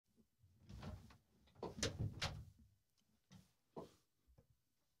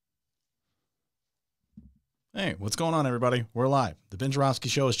Hey, what's going on, everybody? We're live. The Ben Joravsky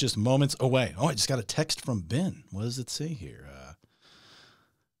Show is just moments away. Oh, I just got a text from Ben. What does it say here?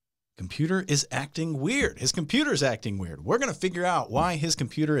 Computer is acting weird. His computer is acting weird. We're going to figure out why his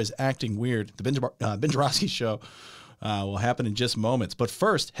computer is acting weird. The Ben Joravsky Show will happen in just moments. But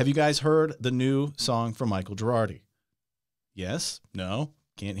first, have you guys heard the new song from Michael Girardi? Yes? No?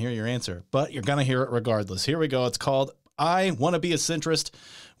 Can't hear your answer. But you're going to hear it regardless. Here we go. It's called I Want to Be a Centrist.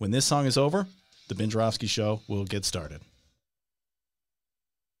 When this song is over, the Ben Joravsky Show will get started.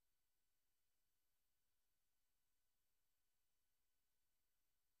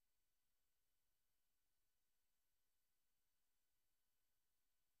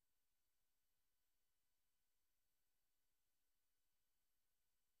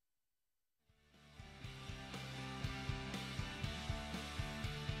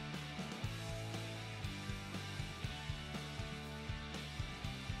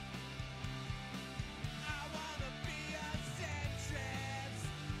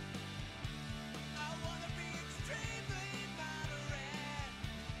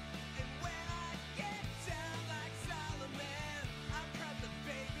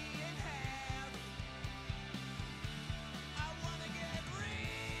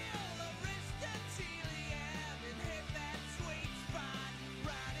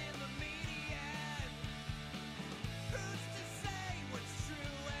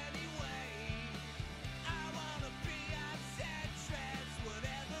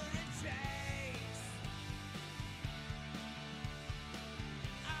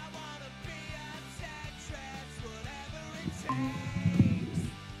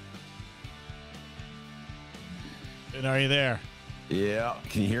 And are you there? Yeah.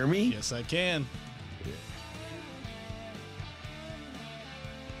 Can you hear me? Yes, I can.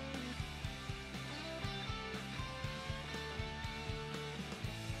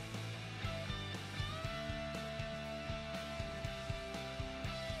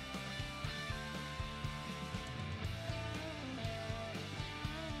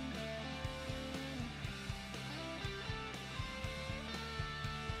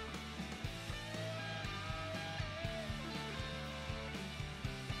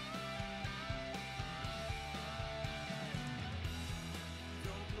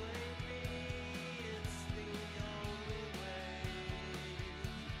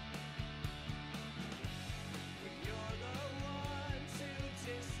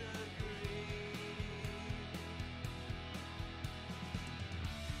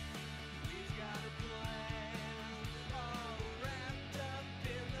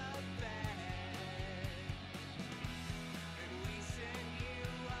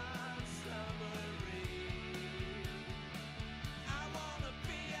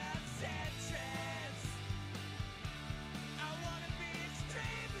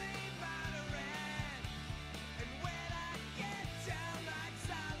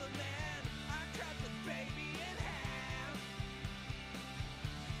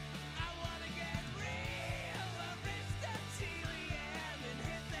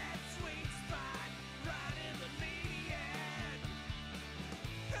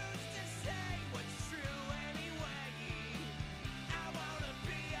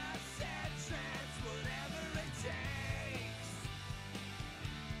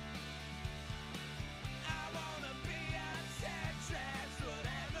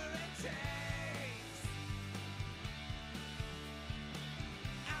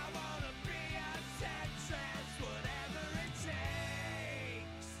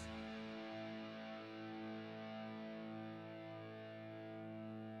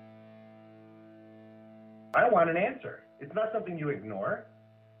 I want an answer. It's not something you ignore.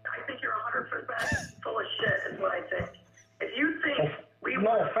 I think you're 100% full of shit, is what I think. If you think we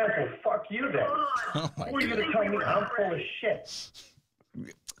no offense, well, fuck you then. Oh my Who are you going to tell me I'm full of shit?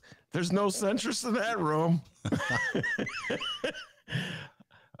 There's no centrist in that room.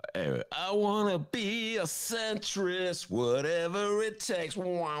 I want to be a centrist, whatever it takes.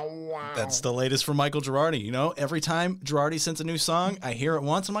 Wow, wow. That's the latest from Michael Girardi. You know, every time Girardi sends a new song, I hear it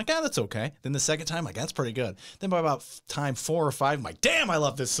once. I'm like, that's okay. Then the second time, like, that's pretty good. Then by about time 4 or 5, I'm like, damn, I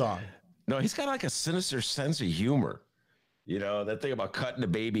love this song. No, he's got like a sinister sense of humor. You know, that thing about cutting the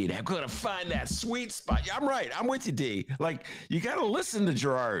baby and I'm going to find that sweet spot. Yeah, I'm right. I'm with you, D. Like, you got to listen to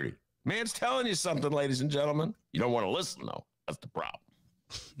Girardi. Man's telling you something, ladies and gentlemen. You don't want to listen, though. That's the problem.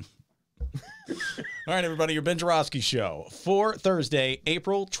 All right, everybody, your Ben Joravsky Show for Thursday,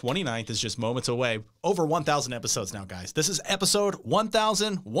 April 29th is just moments away. Over 1,000 episodes now, guys. This is episode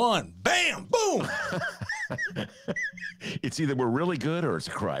 1001. Bam! Boom! It's either we're really good or it's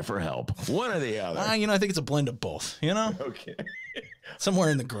a cry for help. One or the other. You know, I think it's a blend of both, you know? Okay. Somewhere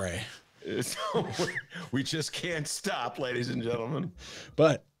in the gray. So we just can't stop, ladies and gentlemen.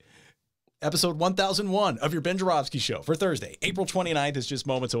 But episode 1001 of your Ben Joravsky Show for Thursday, April 29th is just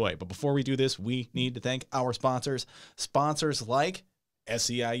moments away. But before we do this, we need to thank our sponsors. Sponsors like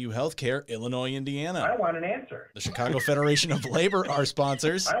SEIU Healthcare, Illinois, Indiana. I want an answer. The Chicago Federation of Labor are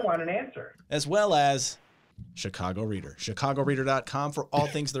sponsors. I want an answer. As well as Chicago Reader. ChicagoReader.com for all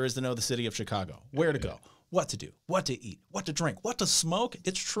things there is to know the city of Chicago. Where to go, what to do, what to eat, what to drink, what to smoke.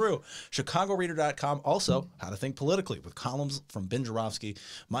 It's true. ChicagoReader.com. Also, how to think politically with columns from Ben Joravsky,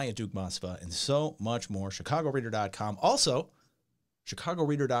 Maya Dukmasva, and so much more. ChicagoReader.com. Also,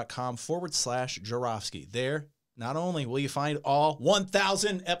 ChicagoReader.com/Joravsky. There, not only will you find all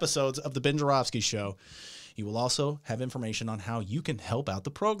 1,000 episodes of the Ben Joravsky Show, you will also have information on how you can help out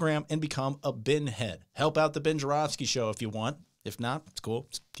the program and become a Ben head. Help out the Ben Joravsky Show if you want. If not, it's cool.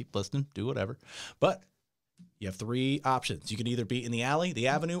 Just keep listening, do whatever. But you have 3 options. You can either be in the alley, the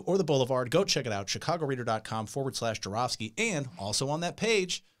avenue, or the boulevard. Go check it out, chicagoreader.com/Joravsky. And also on that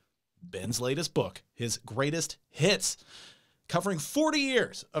page, Ben's latest book, his greatest hits, covering 40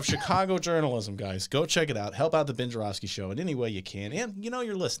 years of Chicago journalism, guys. Go check it out. Help out the Ben Joravsky Show in any way you can. And you know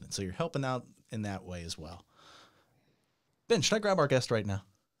you're listening, so you're helping out in that way as well. Ben, should I grab our guest right now?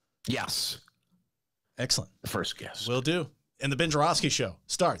 Yes. Excellent. The first guest. Will do. And the Ben Joravsky Show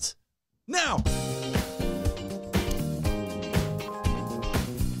starts now.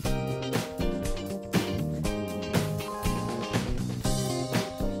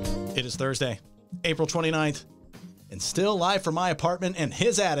 It is Thursday, April 29th, and still live from my apartment and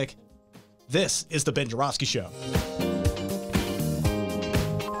his attic, this is the Ben Joravsky Show.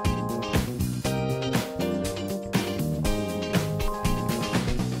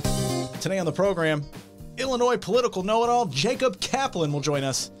 Today on the program, Illinois political know-it-all Jacob Kaplan will join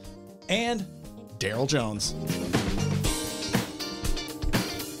us, and Daryl Jones.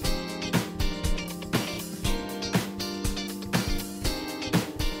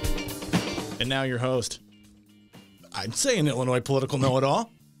 And now your host, I'm saying Illinois political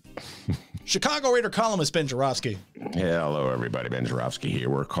know-it-all, Chicago Reader columnist Ben Joravsky. Yeah, hello, everybody. Ben Joravsky here.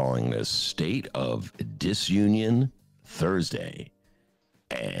 We're calling this State of Disunion Thursday.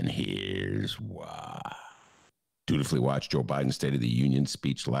 And here's why. Dutifully watched Joe Biden's State of the Union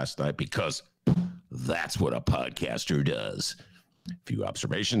speech last night because that's what a podcaster does. A few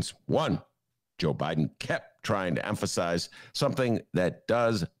observations. 1, Joe Biden kept trying to emphasize something that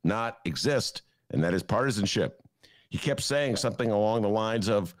does not exist, and that is partisanship. He kept saying something along the lines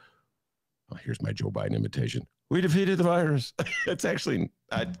of, oh, here's my Joe Biden imitation. We defeated the virus. It's actually,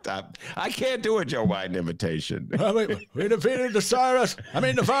 I can't do a Joe Biden imitation. We defeated the virus.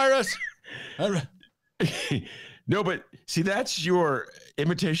 The virus. No, but see, that's your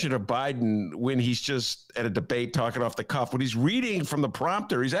imitation of Biden when he's just at a debate talking off the cuff. When he's reading from the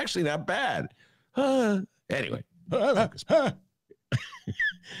prompter, he's actually not bad. Anyway.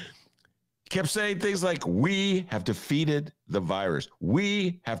 Kept saying things like, we have defeated the virus.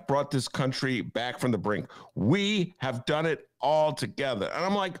 We have brought this country back from the brink. We have done it all together. And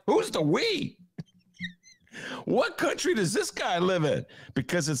I'm like, who's the we? What country does this guy live in?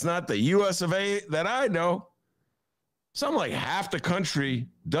 Because it's not the US of A that I know. Something like half the country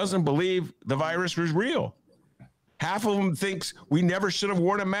doesn't believe the virus was real. Half of them thinks we never should have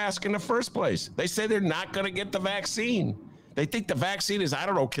worn a mask in the first place. They say they're not going to get the vaccine. They think the vaccine is, I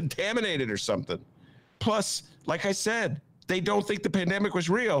don't know, contaminated or something. Plus, like I said, they don't think the pandemic was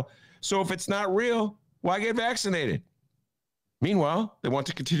real. So if it's not real, why get vaccinated? Meanwhile, they want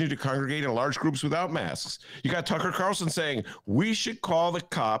to continue to congregate in large groups without masks. You got Tucker Carlson saying, we should call the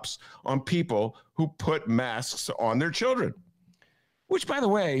cops on people who put masks on their children. Which, by the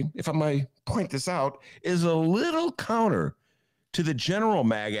way, if I might point this out, is a little counter to the general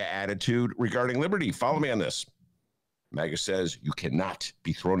MAGA attitude regarding liberty. Follow me on this. MAGA says you cannot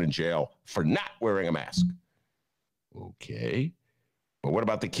be thrown in jail for not wearing a mask. Okay. But what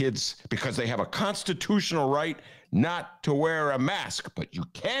about the kids? Because they have a constitutional right not to wear a mask, but you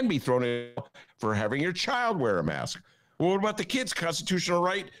can be thrown in jail for having your child wear a mask. Well, what about the kids' constitutional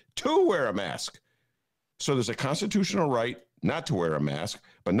right to wear a mask? So there's a constitutional right not to wear a mask,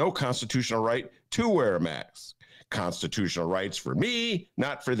 but no constitutional right to wear a mask. Constitutional rights for me,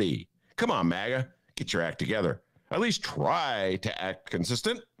 not for thee. Come on, MAGA, get your act together. At least try to act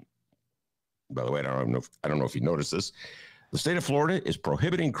consistent. By the way, I don't know if you noticed this. The state of Florida is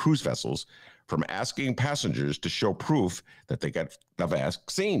prohibiting cruise vessels from asking passengers to show proof that they got the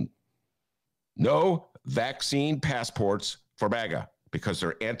vaccine. No vaccine passports for MAGA because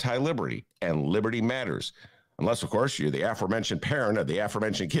they're anti-liberty and liberty matters. Unless, of course, you're the aforementioned parent of the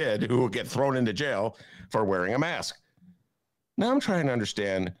aforementioned kid who will get thrown into jail for wearing a mask. Now I'm trying to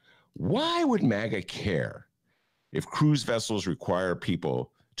understand Why would MAGA care if cruise vessels require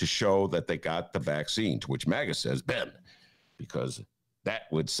people to show that they got the vaccine? To which MAGA says, Ben, because that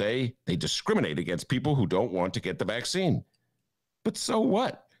would say they discriminate against people who don't want to get the vaccine. But so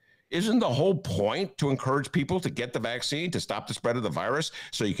what? Isn't the whole point to encourage people to get the vaccine, to stop the spread of the virus,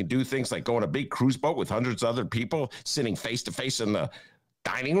 so you can do things like go on a big cruise boat with hundreds of other people sitting face to face in the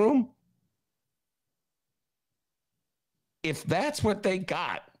dining room? If that's what they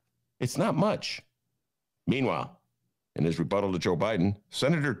got, it's not much. Meanwhile, in his rebuttal to Joe Biden,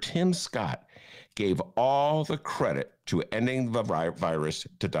 Senator Tim Scott gave all the credit to ending the virus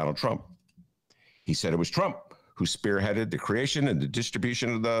to Donald Trump. He said it was Trump who spearheaded the creation and the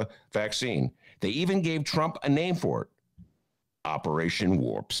distribution of the vaccine. They even gave Trump a name for it, Operation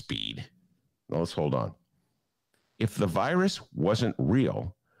Warp Speed. Now let's hold on. If the virus wasn't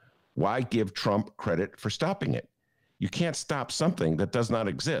real, why give Trump credit for stopping it? You can't stop something that does not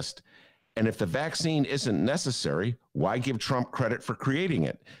exist. And if the vaccine isn't necessary, why give Trump credit for creating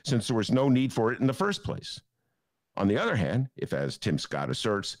it, since there was no need for it in the first place? On the other hand, if, as Tim Scott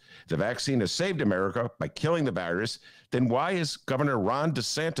asserts, the vaccine has saved America by killing the virus, then why is Governor Ron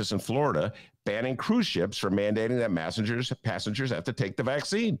DeSantis in Florida banning cruise ships for mandating that passengers have to take the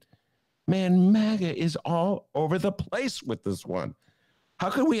vaccine? Man, MAGA is all over the place with this one. How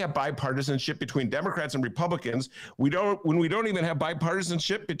can we have bipartisanship between Democrats and Republicans when we don't even have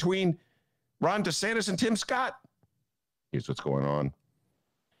bipartisanship between Ron DeSantis and Tim Scott? Here's what's going on.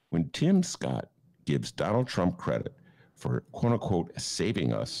 When Tim Scott gives Donald Trump credit for, quote unquote,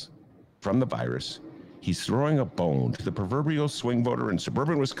 saving us from the virus, he's throwing a bone to the proverbial swing voter in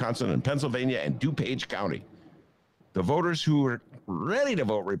suburban Wisconsin and Pennsylvania and DuPage County. The voters who are ready to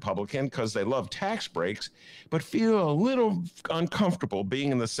vote Republican because they love tax breaks, but feel a little uncomfortable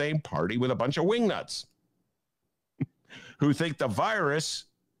being in the same party with a bunch of wingnuts who think the virus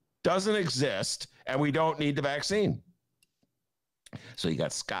doesn't exist and we don't need the vaccine. So you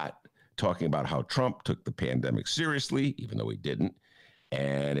got Scott talking about how Trump took the pandemic seriously, even though he didn't.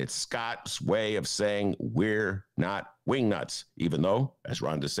 And it's Scott's way of saying we're not wingnuts, even though, as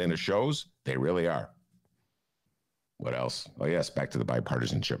Ron DeSantis shows, they really are. What else? Oh, yes, back to the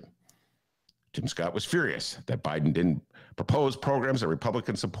bipartisanship. Tim Scott was furious that Biden didn't propose programs that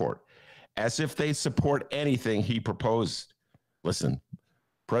Republicans support, as if they support anything he proposed. Listen,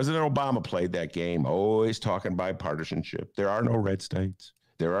 President Obama played that game, always talking bipartisanship. There are no red states.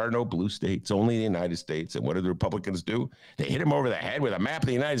 There are no blue states, only the United States. And what did the Republicans do? They hit him over the head with a map of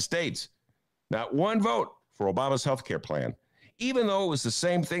the United States. Not one vote for Obama's health care plan, even though it was the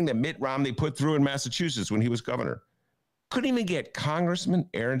same thing that Mitt Romney put through in Massachusetts when he was governor. Couldn't even get Congressman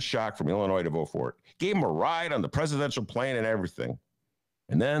Aaron Schock from Illinois to vote for it. Gave him a ride on the presidential plane and everything.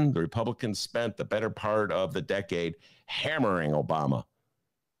 And then the Republicans spent the better part of the decade hammering Obama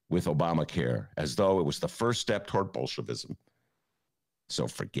with Obamacare, as though it was the first step toward Bolshevism. So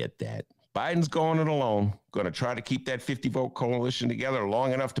forget that. Biden's going it alone, going to try to keep that 50-vote coalition together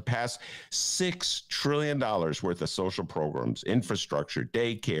long enough to pass $6 trillion worth of social programs, infrastructure,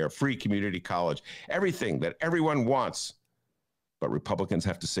 daycare, free community college, everything that everyone wants. But Republicans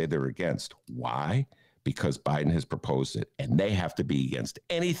have to say they're against. Why? Because Biden has proposed it, and they have to be against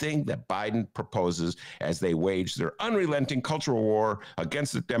anything that Biden proposes as they wage their unrelenting cultural war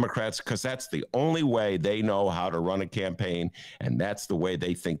against the Democrats, because that's the only way they know how to run a campaign, and that's the way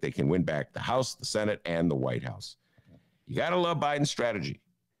they think they can win back the House, the Senate, and the White House. You got to love Biden's strategy.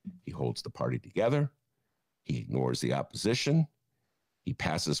 He holds the party together. He ignores the opposition. He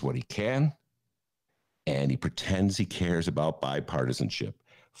passes what he can, and he pretends he cares about bipartisanship.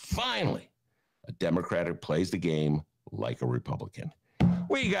 Finally, a Democrat who plays the game like a Republican.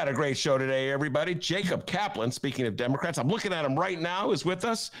 We got a great show today, everybody. Jacob Kaplan, speaking of Democrats, I'm looking at him right now, is with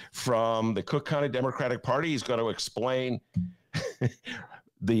us from the Cook County Democratic Party. He's going to explain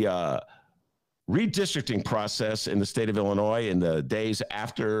the redistricting process in the state of Illinois in the days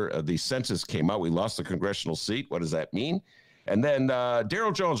after the census came out. We lost the congressional seat. What does that mean? And then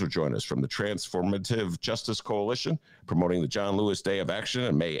Daryl Jones will join us from the Transformative Justice Coalition, promoting the John Lewis Day of Action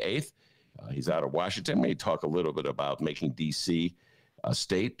on May 8th. He's out of Washington. May talk a little bit about making D.C. a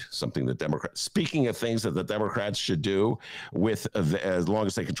state, something that Democrats, speaking of things that the Democrats should do with, as long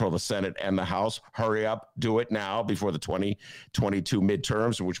as they control the Senate and the House, hurry up, do it now before the 2022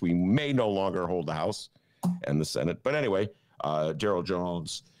 midterms, in which we may no longer hold the House and the Senate. But anyway, Daryl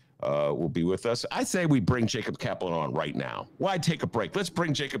Jones will be with us. I say we bring Jacob Kaplan on right now. Why take a break? Let's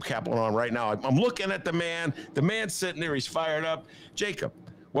bring Jacob Kaplan on right now. I'm looking at the man. The man's sitting there. He's fired up. Jacob,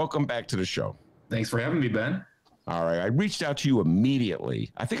 welcome back to the show. Thanks for having me, Ben. All right. I reached out to you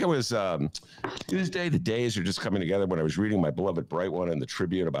immediately. I think it was Tuesday. The days are just coming together when I was reading my beloved Bright One in the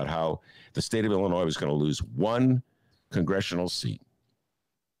Tribune about how the state of Illinois was going to lose one congressional seat.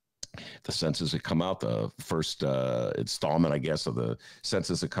 The census had come out, the first installment, I guess, of the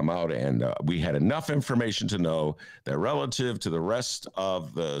census had come out, and we had enough information to know that relative to the rest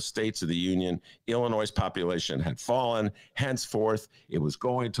of the states of the Union, Illinois' population had fallen. Henceforth, it was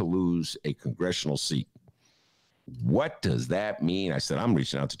going to lose a congressional seat. What does that mean? I said, I'm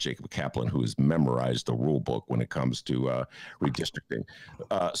reaching out to Jacob Kaplan, who has memorized the rule book when it comes to redistricting.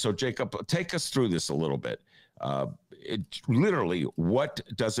 So, Jacob, take us through this a little bit. Literally, what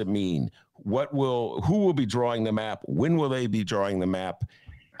does it mean? Who will be drawing the map? When will they be drawing the map?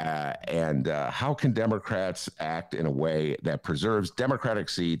 And how can Democrats act in a way that preserves Democratic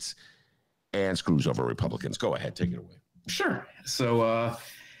seats and screws over Republicans? Go ahead, take it away. Sure. So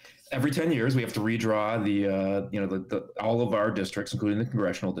every 10 years, we have to redraw all of our districts, including the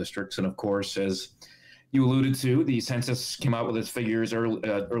congressional districts. And of course, as you alluded to, the census came out with its figures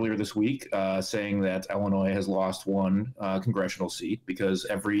earlier this week, saying that Illinois has lost one congressional seat because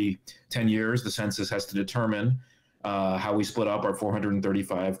every 10 years, the census has to determine how we split up our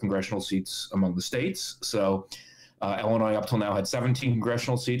 435 congressional seats among the states. So Illinois up till now had 17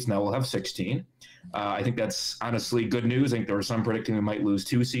 congressional seats. Now we'll have 16. I think that's honestly good news. I think there were some predicting we might lose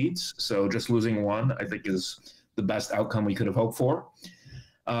 2 seats. So just losing one, I think, is the best outcome we could have hoped for.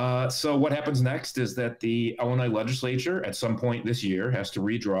 So what happens next is that the Illinois legislature at some point this year has to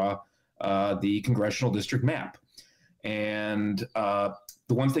redraw the congressional district map. And the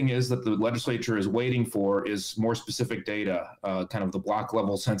one thing is that the legislature is waiting for is more specific data, kind of the block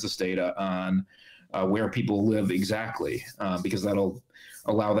level census data on where people live exactly, because that'll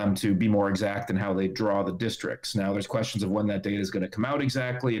allow them to be more exact in how they draw the districts. Now, there's questions of when that data is going to come out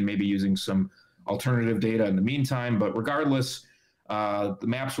exactly and maybe using some alternative data in the meantime. But regardless, the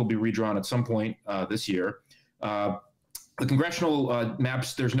maps will be redrawn at some point this year. The congressional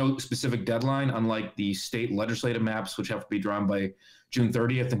maps, there's no specific deadline, unlike the state legislative maps, which have to be drawn by June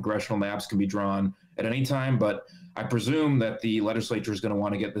 30th. And congressional maps can be drawn at any time. But I presume that the legislature is going to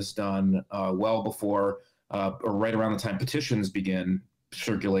want to get this done well before or right around the time petitions begin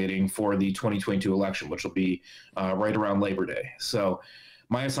circulating for the 2022 election, which will be right around Labor Day. So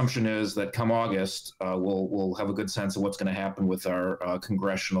my assumption is that come August, we'll have a good sense of what's going to happen with our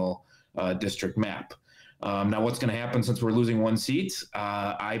congressional district map. Now, what's going to happen since we're losing one seat?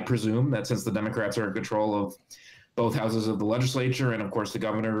 I presume that since the Democrats are in control of both houses of the legislature and, of course, the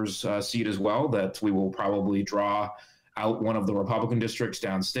governor's seat as well, that we will probably draw out one of the Republican districts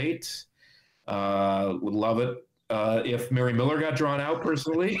downstate. Would love it if Mary Miller got drawn out,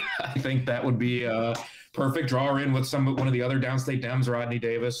 personally. I think that would be perfect. Draw her in with one of the other downstate Dems, Rodney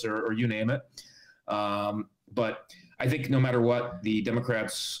Davis, or you name it. But I think no matter what, the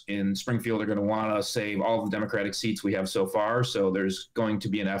Democrats in Springfield are going to want to save all of the Democratic seats we have so far. So there's going to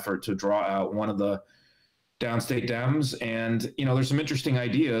be an effort to draw out one of the downstate Dems. And, there's some interesting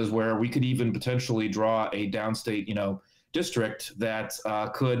ideas where we could even potentially draw a downstate, district that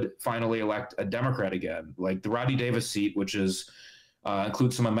could finally elect a Democrat again, like the Rodney Davis seat, which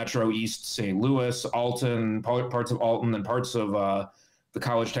includes some of Metro East, St. Louis, Alton, parts of Alton, and parts of the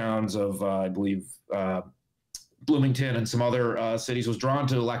college towns of, I believe, Bloomington and some other cities, was drawn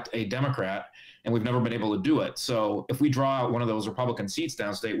to elect a Democrat, and we've never been able to do it. So if we draw out one of those Republican seats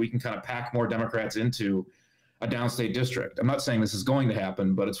downstate, we can kind of pack more Democrats into a downstate district. I'm not saying this is going to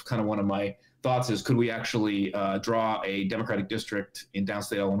happen, but it's kind of one of my thoughts is, could we actually draw a Democratic district in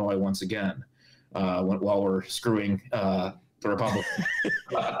downstate Illinois once again while we're screwing the Republicans?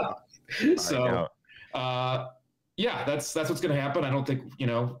 So, yeah, that's what's going to happen. I don't think,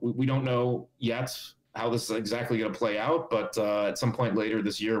 we don't know yet how this is exactly going to play out, but at some point later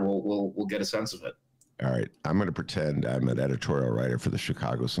this year, we'll get a sense of it. All right, I'm going to pretend I'm an editorial writer for the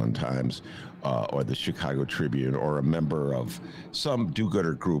Chicago Sun-Times or the Chicago Tribune, or a member of some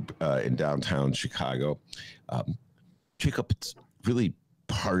do-gooder group in downtown Chicago. Jacob, it's really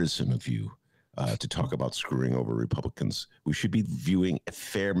partisan of you to talk about screwing over Republicans. We should be viewing a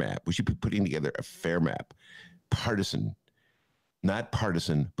fair map. We should be putting together a fair map. Partisan, not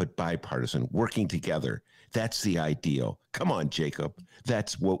partisan, but bipartisan, working together. That's the ideal. Come on, Jacob.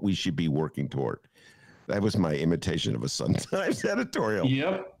 That's what we should be working toward. That was my imitation of a Sun-Times editorial.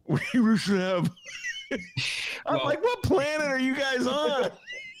 Yep. We should have. I'm like, what planet are you guys on?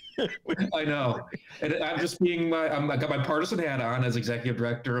 I know. And I'm just I got my partisan hat on as executive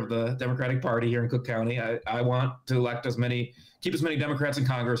director of the Democratic Party here in Cook County. I want to keep as many Democrats in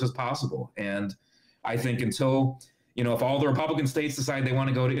Congress as possible. And I think until You know, if all the Republican states decide they want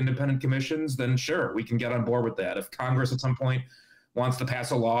to go to independent commissions, then sure, we can get on board with that. If Congress at some point wants to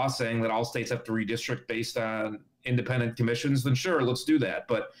pass a law saying that all states have to redistrict based on independent commissions, then sure, let's do that.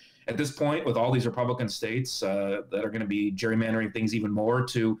 But at this point, with all these Republican states that are going to be gerrymandering things even more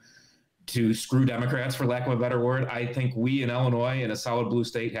to screw Democrats, for lack of a better word, I think we in Illinois, in a solid blue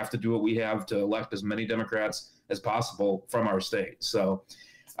state, have to do what we have to elect as many Democrats as possible from our state. So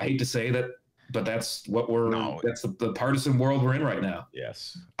I hate to say that, but that's what that's the partisan world we're in right now.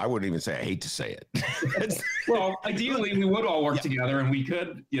 Yes. I wouldn't even say I hate to say it. Well, ideally, we would all work together and we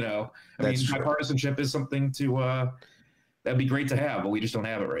could, you know, I mean, bipartisanship is something that'd be great to have, but we just don't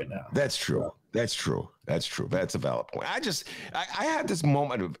have it right now. That's true. That's true. That's true. That's a valid point. I had this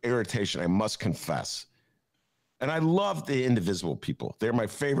moment of irritation, I must confess. And I love the Indivisible people. They're my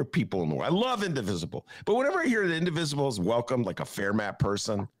favorite people in the world. I love Indivisible. But whenever I hear the Indivisible is welcomed like a fair map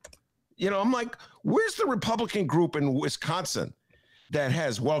person, you know, I'm like, where's the Republican group in Wisconsin that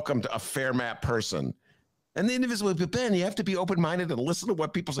has welcomed a fair map person? And the Indivisible, but Ben, you have to be open-minded and listen to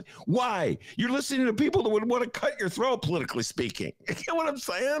what people say. Why? You're listening to people that would want to cut your throat, politically speaking. You know what I'm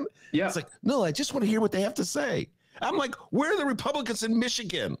saying? Yeah. It's like, no, I just want to hear what they have to say. I'm like, where are the Republicans in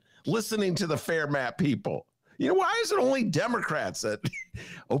Michigan listening to the fair map people? You know, why is it only Democrats that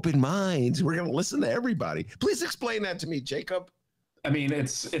open minds? We're going to listen to everybody. Please explain that to me, Jacob. I mean,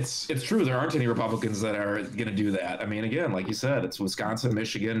 it's true. There aren't any Republicans that are going to do that. I mean, again, like you said, it's Wisconsin,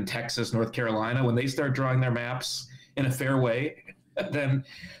 Michigan, Texas, North Carolina. When they start drawing their maps in a fair way, then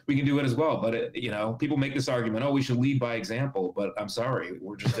we can do it as well. But you know, people make this argument, oh, we should lead by example. But I'm sorry,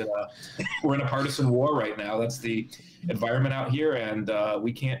 we're just we're in a partisan war right now. That's the environment out here, and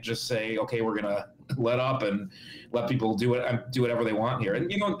we can't just say, okay, we're going to let up and let people do whatever they want here.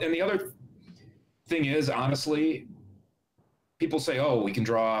 And you know, and the other thing is, honestly, people say, "Oh, we can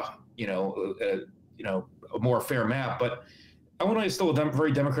draw, a more fair map," but Illinois is still a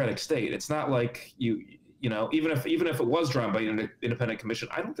very democratic state. It's not like you know, even if it was drawn by an independent commission,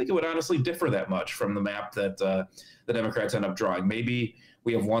 I don't think it would honestly differ that much from the map that the Democrats end up drawing. Maybe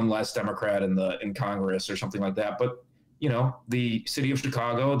we have one less Democrat in Congress or something like that, but you know, the city of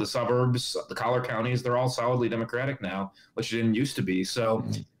Chicago, the suburbs, the collar counties, they're all solidly Democratic now, which it didn't used to be. So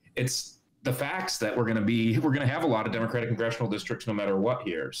it's the facts that we're going to have a lot of Democratic congressional districts no matter what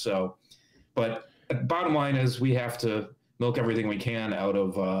here. So, but bottom line is we have to milk everything we can out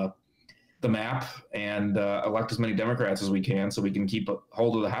of the map and elect as many Democrats as we can so we can keep a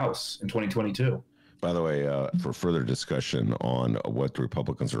hold of the House in 2022. By the way, for further discussion on what the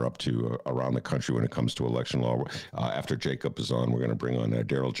Republicans are up to around the country when it comes to election law, after Jacob is on, we're going to bring on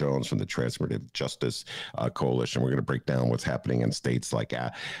Daryl Jones from the Transformative Justice Coalition. We're going to break down what's happening in states like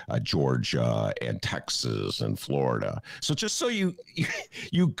Georgia and Texas and Florida. So just so you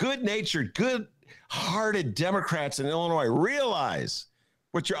good-natured, good-hearted Democrats in Illinois realize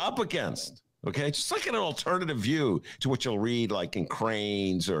what you're up against. Okay, just like an alternative view to what you'll read like in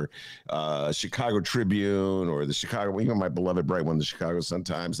Cranes or Chicago Tribune or the Chicago, even my beloved bright one, the Chicago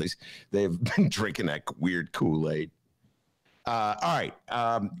Sun-Times. They've been drinking that weird Kool-Aid. All right,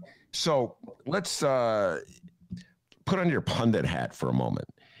 so let's put on your pundit hat for a moment.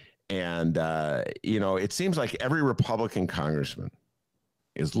 And, it seems like every Republican congressman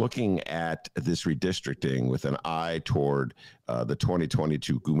is looking at this redistricting with an eye toward the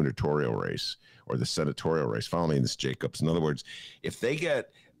 2022 gubernatorial race or the senatorial race. Follow me in this, Jacobs. In other words, if they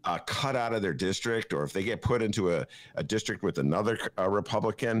get cut out of their district or if they get put into a district with another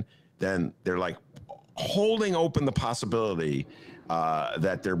Republican, then they're like holding open the possibility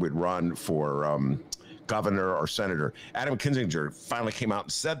that they would run for governor or senator. Adam Kinzinger finally came out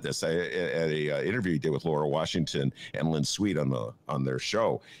and said this at a interview he did with Laura Washington and Lynn Sweet on their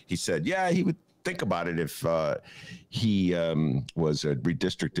show. He said, yeah, he would think about it if he was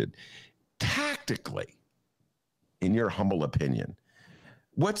redistricted. Tactically, in your humble opinion,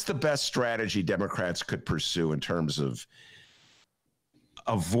 what's the best strategy Democrats could pursue in terms of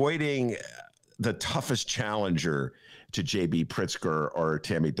avoiding the toughest challenger to J.B. Pritzker or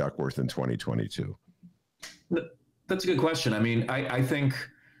Tammy Duckworth in 2022? That's a good question. I mean, I think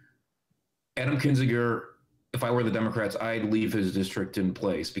Adam Kinzinger, if I were the Democrats, I'd leave his district in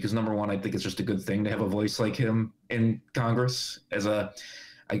place because number one, I think it's just a good thing to have a voice like him in Congress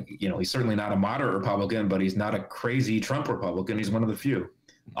he's certainly not a moderate Republican, but he's not a crazy Trump Republican. He's one of the few.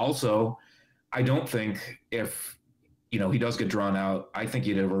 Also, I don't think if, he does get drawn out, I think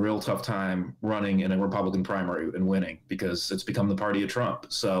he'd have a real tough time running in a Republican primary and winning because it's become the party of Trump.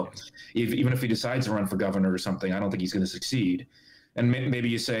 So even if he decides to run for governor or something, I don't think he's going to succeed. And maybe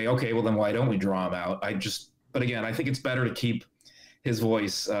you say, okay, well then why don't we draw him out? But again, I think it's better to keep his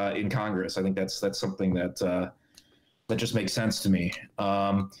voice in Congress. I think that's something that that just makes sense to me.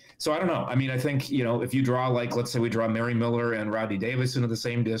 So I don't know. I mean, I think, if you draw, like, let's say we draw Mary Miller and Rodney Davis into the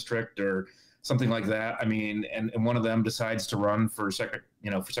same district or something like that. I mean, and one of them decides to run for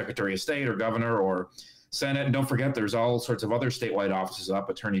Secretary of State or governor or Senate. And don't forget, there's all sorts of other statewide offices up: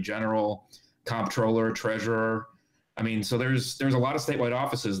 Attorney General, Comptroller, Treasurer. I mean, so there's a lot of statewide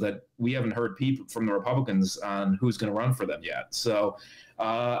offices that we haven't heard people from the Republicans on who's going to run for them yet. So,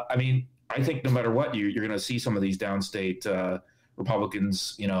 I mean, I think no matter what, you're going to see some of these downstate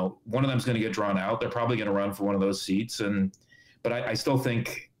Republicans. One of them's going to get drawn out. They're probably going to run for one of those seats. But I still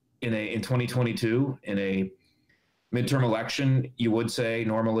think in 2022, in a midterm election, you would say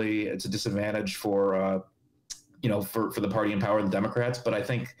normally it's a disadvantage for the party in power, the Democrats. But I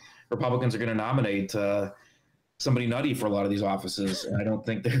think Republicans are going to nominate somebody nutty for a lot of these offices, and I don't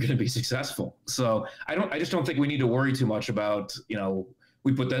think they're going to be successful. So I just don't think we need to worry too much about,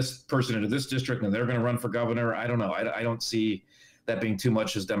 we put this person into this district and they're going to run for governor. I don't know. I don't see that being too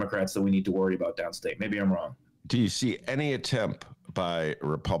much as Democrats that we need to worry about downstate. Maybe I'm wrong. Do you see any attempt by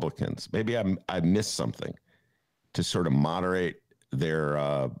Republicans? Maybe I missed something to sort of moderate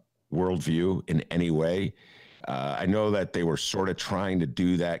their worldview in any way. I know that they were sort of trying to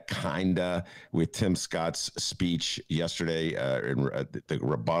do that with Tim Scott's speech yesterday in the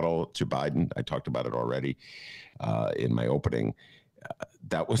rebuttal to Biden. I talked about it already in my opening.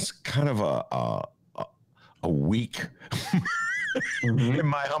 That was kind of a weak, in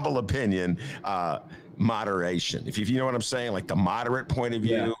my humble opinion, moderation. If you know what I'm saying, like the moderate point of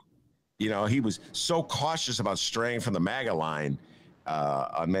view. Yeah. He was so cautious about straying from the MAGA line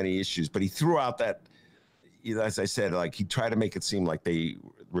on many issues, but he threw out that, as I said, like he tried to make it seem like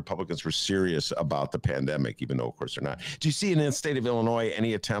Republicans were serious about the pandemic, even though, of course, they're not. Do you see in the state of Illinois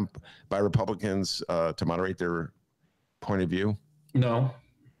any attempt by Republicans to moderate their point of view? No,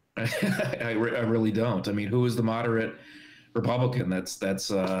 I really don't. I mean, who is the moderate Republican that's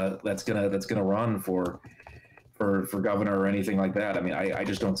gonna run for governor or anything like that? I mean, I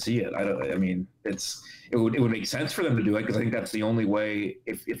just don't see it. It would make sense for them to do it, because I think that's the only way.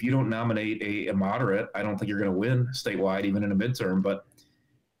 If you don't nominate a moderate, I don't think you're going to win statewide, even in a midterm.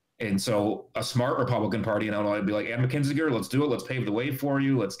 And so a smart Republican Party in Illinois would be like, Ann McKinziger, let's do it. Let's pave the way for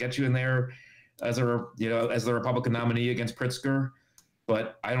you. Let's get you in there as the Republican nominee against Pritzker.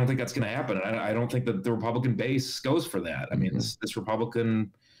 But I don't think that's going to happen. I don't think that the Republican base goes for that. I mean, this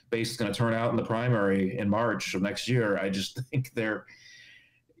Republican base is going to turn out in the primary in March of next year. I just think they're,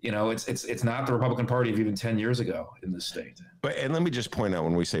 it's not the Republican Party of even 10 years ago in this state. And let me just point out,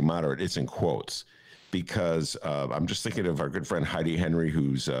 when we say moderate, it's in quotes, because I'm just thinking of our good friend Heidi Henry,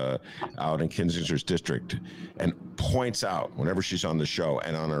 who's out in Kinzinger's district, and points out whenever she's on the show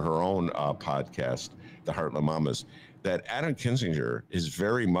and on her own podcast, the Heartland Mamas, that Adam Kinzinger is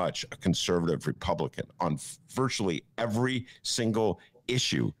very much a conservative Republican on virtually every single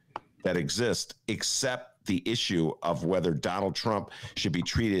issue that exists, except the issue of whether Donald Trump should be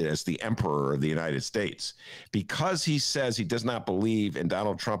treated as the emperor of the United States. Because he says he does not believe in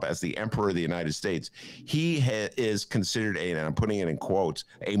Donald Trump as the emperor of the United States, he is considered and I'm putting it in quotes,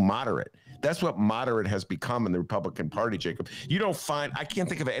 a moderate. That's what moderate has become in the Republican Party, Jacob. I can't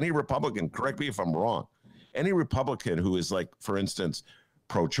think of any Republican, correct me if I'm wrong, any Republican who is, like, for instance,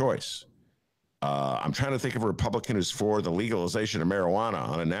 pro-choice. I'm trying to think of a Republican who's for the legalization of marijuana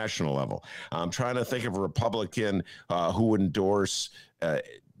on a national level. I'm trying to think of a Republican who would endorse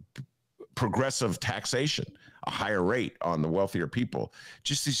progressive taxation, a higher rate on the wealthier people.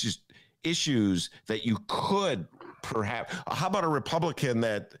 Just these issues that you could perhaps. How about a Republican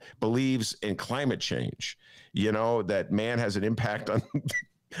that believes in climate change? That man has an impact on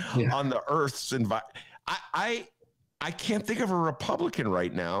on the Earth's environment. I can't think of a Republican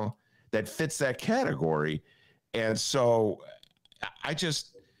right now that fits that category. And so I'm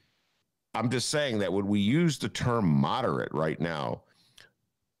just saying that when we use the term moderate right now,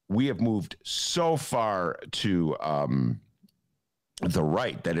 we have moved so far to the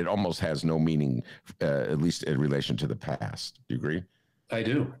right that it almost has no meaning, at least in relation to the past. Do you agree? I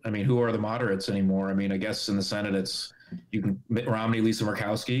do. I mean, who are the moderates anymore? I mean, I guess in the Senate, it's Mitt Romney, Lisa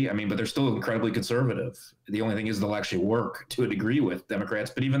Murkowski. I mean, but they're still incredibly conservative. The only thing is they'll actually work to a degree with Democrats.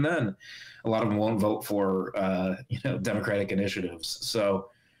 But even then, a lot of them won't vote for, Democratic initiatives. So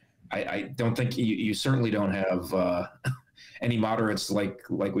I don't think you certainly don't have any moderates like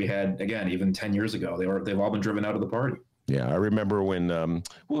we had, again, even 10 years ago. They've all been driven out of the party. Yeah, I remember when,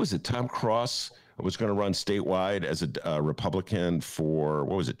 what was it, Tom Cross was going to run statewide as a Republican for,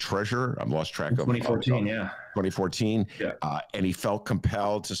 what was it, treasurer? I've lost track of 2014, 2014. Yeah. And he felt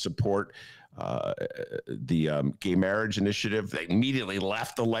compelled to support the gay marriage initiative. They immediately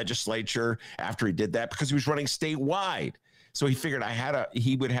left the legislature after he did that because he was running statewide. So he figured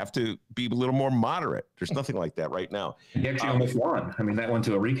he would have to be a little more moderate. There's nothing like that right now. He actually almost won. I mean, that went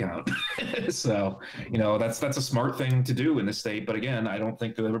to a recount. So, that's a smart thing to do in the state. But again, I don't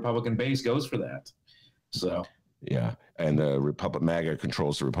think the Republican base goes for that. So. Yeah, and the MAGA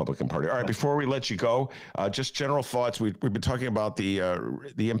controls the Republican Party. All right, before we let you go, just general thoughts. We've been talking about the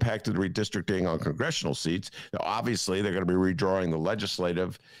impact of the redistricting on congressional seats. Now, obviously, they're going to be redrawing the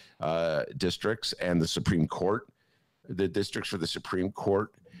legislative districts and the Supreme Court. The districts for the Supreme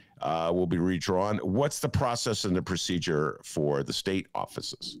Court will be redrawn. What's the process and the procedure for the state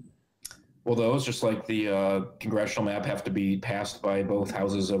offices? Well, those, just like the congressional map, have to be passed by both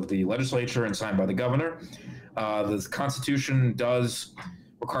houses of the legislature and signed by the governor. The Constitution does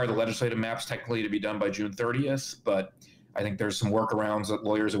require the legislative maps technically to be done by June 30th, but I think there's some workarounds that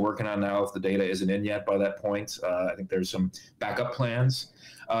lawyers are working on now if the data isn't in yet by that point. I think there's some backup plans.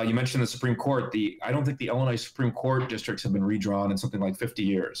 You mentioned the Supreme Court. I don't think the Illinois Supreme Court districts have been redrawn in something like 50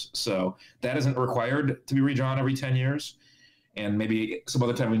 years. So that isn't required to be redrawn every 10 years. And maybe some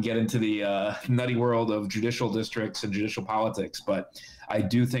other time we can get into the nutty world of judicial districts and judicial politics. But I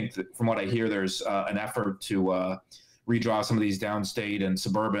do think that from what I hear, there's an effort to redraw some of these downstate and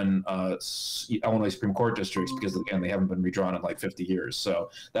suburban Illinois Supreme Court districts because, again, they haven't been redrawn in like 50 years. So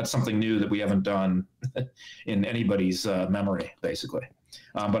that's something new that we haven't done in anybody's memory, basically.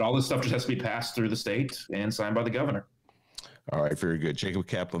 But all this stuff just has to be passed through the state and signed by the governor. All right, very good. Jacob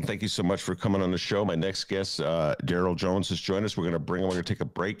Kaplan, thank you so much for coming on the show. My next guest, Daryl Jones, has joined us. We're going to take a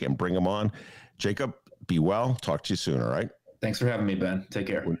break and bring him on. Jacob, be well. Talk to you soon, all right? Thanks for having me, Ben. Take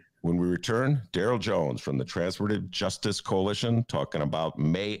care. When we return, Daryl Jones from the Transportive Justice Coalition talking about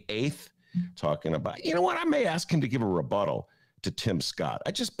May 8th, talking about, you know what, I may ask him to give a rebuttal to Tim Scott.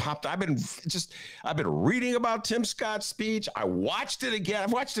 I've been reading about Tim Scott's speech. I watched it again.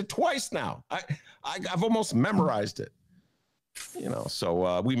 I've watched it twice now. I've almost memorized it.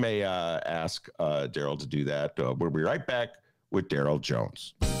 So we may ask Daryl to do that. We'll be right back with Daryl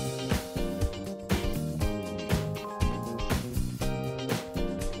Jones.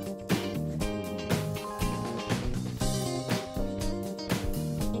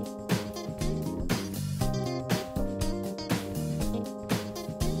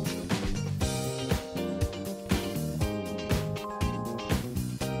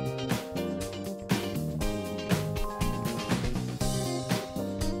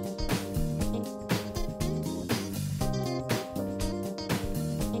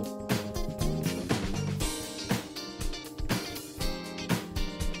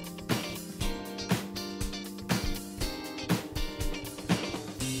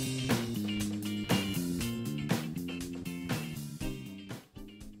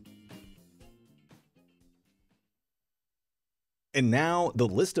 And now, the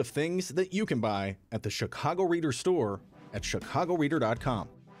list of things that you can buy at the Chicago Reader store at chicagoreader.com.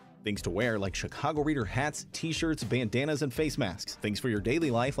 Things to wear like Chicago Reader hats, t-shirts, bandanas, and face masks. Things for your daily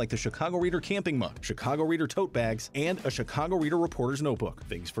life like the Chicago Reader camping mug, Chicago Reader tote bags, and a Chicago Reader reporter's notebook.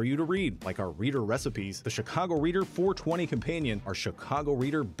 Things for you to read like our Reader recipes, the Chicago Reader 420 Companion, our Chicago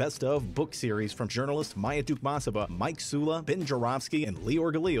Reader Best of book series from journalists Maya Dukmasova, Mike Sula, Ben Jarofsky, and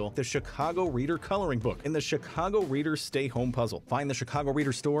Leor Galil, the Chicago Reader coloring book, and the Chicago Reader Stay Home puzzle. Find the Chicago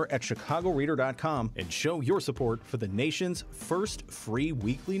Reader store at chicagoreader.com and show your support for the nation's first free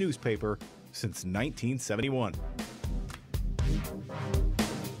weekly newspaper since 1971.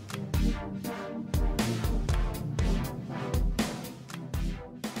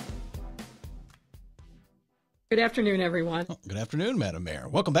 Good afternoon, everyone. Oh, good afternoon, Madam Mayor.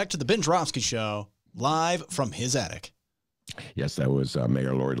 Welcome back to the Ben Jarofsky Show, live from his attic. Yes, that was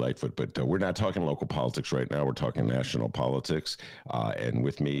Mayor Lori Lightfoot, but we're not talking local politics right now. We're talking national politics. And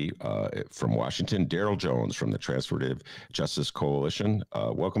with me from Washington, Daryl Jones from the Transportive Justice Coalition.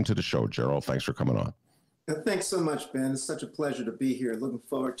 Welcome to the show, Daryl. Thanks for coming on. Thanks so much, Ben. It's such a pleasure to be here. Looking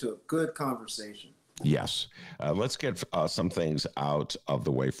forward to a good conversation. Yes. Let's get some things out of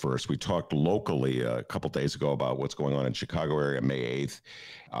the way first. We talked locally a couple days ago about what's going on in Chicago area, May 8th.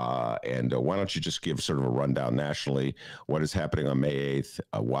 And why don't you just give sort of a rundown nationally, what is happening on May 8th,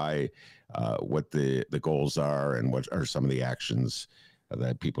 why, what the goals are, and what are some of the actions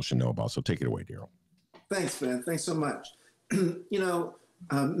that people should know about. So take it away, Daryl. Thanks, Ben. Thanks so much. May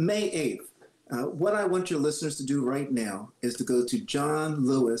 8th, what I want your listeners to do right now is to go to John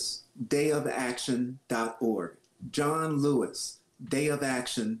Lewis dayofaction.org. John Lewis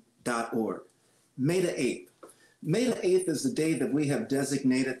dayofaction.org. May the 8th. May the 8th is the day that we have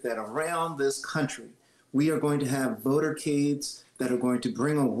designated that around this country, we are going to have votercades that are going to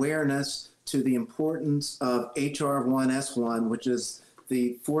bring awareness to the importance of H.R. 1S1, which is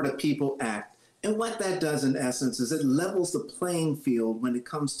the For the People Act. And what that does in essence is it levels the playing field when it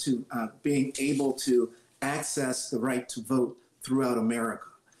comes to being able to access the right to vote throughout America.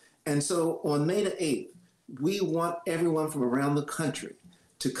 And so on May the 8th, we want everyone from around the country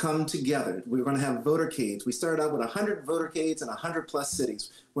to come together. We're going to have votercades. We started out with 100 votercades in 100 plus cities.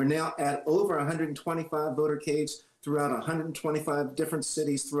 We're now at over 125 votercades throughout 125 different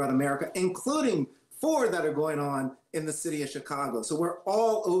cities throughout America, including 4 that are going on in the city of Chicago. So we're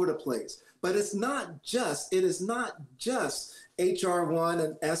all over the place. But it is not just H.R. 1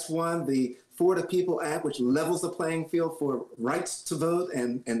 and S1, the For the People Act, which levels the playing field for rights to vote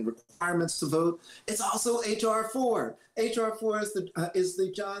and requirements to vote. It's also H.R. 4. H.R. 4 is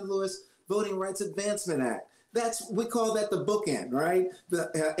the John Lewis Voting Rights Advancement Act. We call that the bookend, right?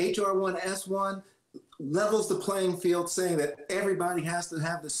 The H.R. 1 S1 levels the playing field, saying that everybody has to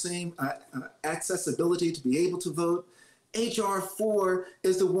have the same accessibility to be able to vote. H.R. 4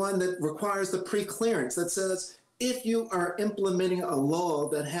 is the one that requires the pre-clearance that says if you are implementing a law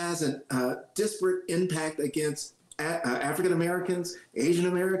that has a disparate impact against African Americans, Asian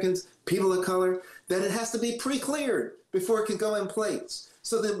Americans, people of color, that it has to be pre-cleared before it can go in place,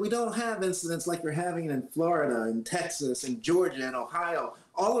 so that we don't have incidents like we're having in Florida and Texas and Georgia and Ohio.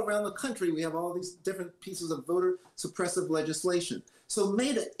 All around the country, we have all these different pieces of voter suppressive legislation. So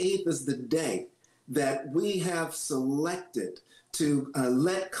May the 8th is the day that we have selected to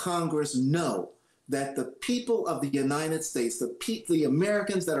let Congress know that the people of the United States, the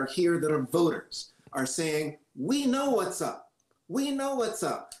Americans that are here that are voters, are saying, we know what's up. We know what's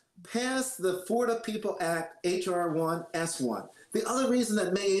up. Pass the For the People Act, H.R. 1 S1. The other reason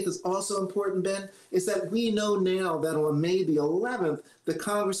that May 8th is also important, Ben, is that we know now that on May the 11th, the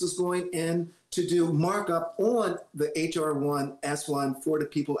Congress is going in to do markup on the H.R. 1 S1 For the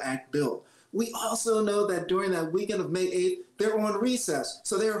People Act bill. We also know that during that weekend of May 8th, they're on recess.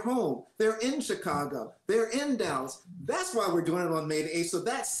 So they're home. They're in Chicago. They're in Dallas. That's why we're doing it on May 8th. So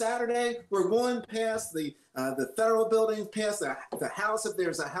that Saturday, we're going past the federal buildings, past the House, if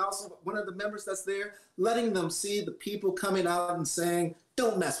there's a House, one of the members that's there, letting them see the people coming out and saying,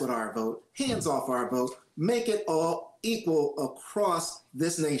 don't mess with our vote. Hands off our vote. Make it all equal across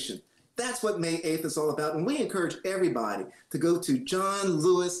this nation. That's what May 8th is all about. And we encourage everybody to go to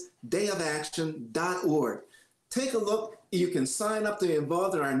johnlewisdayofaction.org. Take a look. You can sign up to be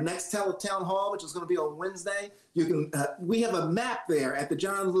involved in our next town hall, which is going to be on Wednesday. You can. We have a map there at the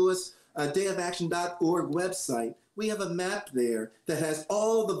John Lewis dayofaction.org website. We have a map there that has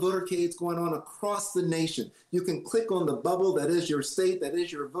all the votercades going on across the nation. You can click on the bubble that is your state, that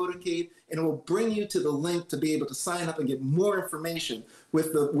is your votercade, and it will bring you to the link to be able to sign up and get more information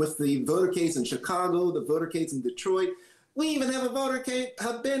with the votercades in Chicago, the votercades in Detroit. We even have a votercade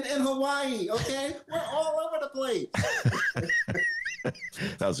been in Hawaii, okay? We're all over the place.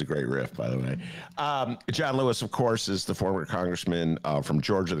 That was a great riff, by the way. John Lewis, of course, is the former congressman from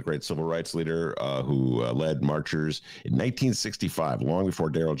Georgia, the great civil rights leader who led marchers in 1965, long before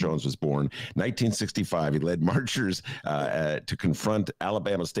Daryl Jones was born. 1965, he led marchers to confront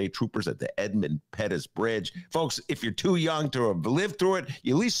Alabama state troopers at the Edmund Pettus Bridge. Folks, if you're too young to have lived through it,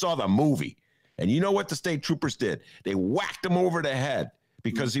 you at least saw the movie. And you know what the state troopers did? They whacked him over the head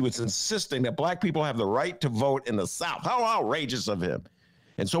because he was insisting that black people have the right to vote in the South. How outrageous of him.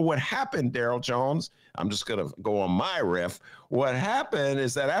 And so what happened, Daryl Jones, I'm just going to go on my riff. What happened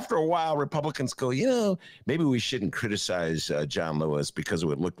is that after a while, Republicans go, maybe we shouldn't criticize John Lewis because it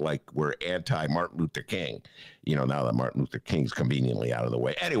would look like we're anti-Martin Luther King. Now that Martin Luther King's conveniently out of the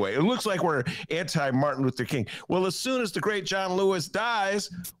way. Anyway, it looks like we're anti-Martin Luther King. Well, as soon as the great John Lewis dies,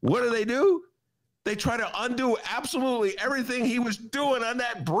 what do? They try to undo absolutely everything he was doing on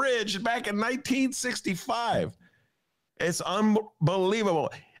that bridge back in 1965. It's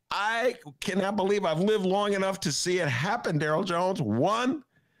unbelievable. I cannot believe I've lived long enough to see it happen, Daryl Jones. 1,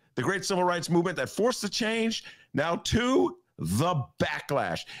 the great civil rights movement that forced the change. Now 2, the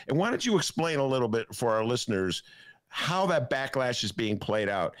backlash. And why don't you explain a little bit for our listeners how that backlash is being played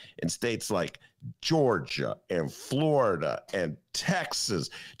out in states like Georgia and Florida and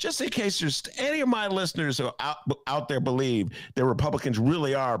Texas, just in case there's any of my listeners who out there believe that Republicans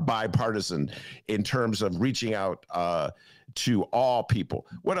really are bipartisan in terms of reaching out to all people.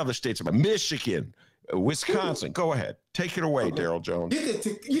 What other states? Michigan, Wisconsin. Go ahead. Take it away, Daryl Jones.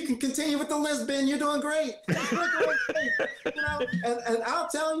 You can continue with the list, Ben. You're doing great. You're doing great. And I'll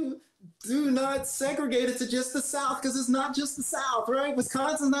tell you do not segregate it to just the South, because it's not just the South, right?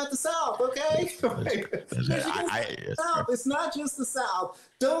 Wisconsin's not the South, okay? South. It's not just the South.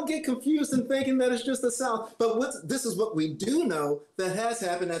 Don't get confused in thinking that it's just the South. But this is what we do know that has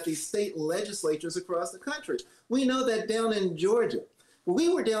happened at these state legislatures across the country. We know that down in Georgia. We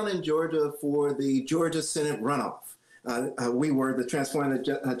were down in Georgia for the Georgia Senate runoff. We were the Transforming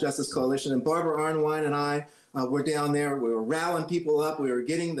Justice Coalition, and Barbara Arnwine and I were down there. We were rallying people up. We were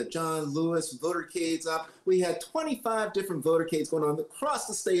getting the John Lewis votercades up. We had 25 different votercades going on across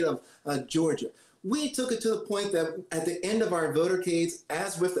the state of Georgia. We took it to the point that at the end of our votercades,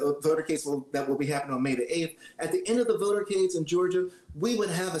 as with the votercades that will be happening on May the 8th, at the end of the votercades in Georgia, we would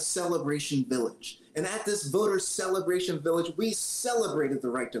have a celebration village. And at this voter celebration village, we celebrated the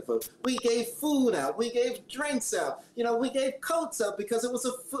right to vote. We gave food out. We gave drinks out. You know, we gave coats out because it was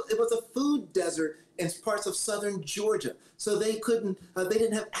a food desert in parts of southern Georgia. So they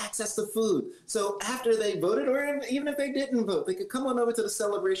didn't have access to food. So after they voted, or even if they didn't vote, they could come on over to the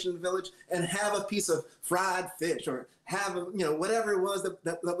celebration village and have a piece of fried fish, or have whatever it was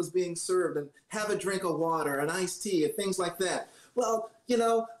that was being served, and have a drink of water, an iced tea, and things like that. Well,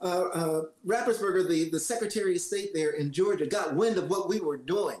 Rappersberger, the Secretary of State there in Georgia, got wind of what we were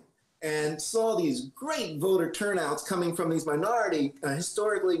doing and saw these great voter turnouts coming from these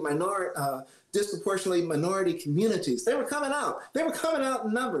disproportionately minority communities. They were coming out. They were coming out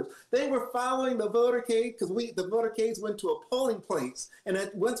in numbers. They were following the votercade, because the votercades went to a polling place. And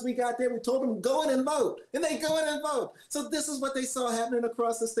once we got there, we told them, go in and vote. And they go in and vote. So this is what they saw happening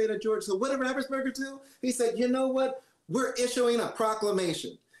across the state of Georgia. So what did Rappersberger do? He said, you know what? We're issuing a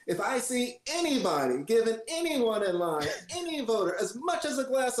proclamation. If I see anybody giving anyone in line, any voter, as much as a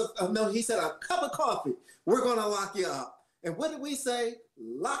glass of no, he said a cup of coffee, we're going to lock you up. And what did we say?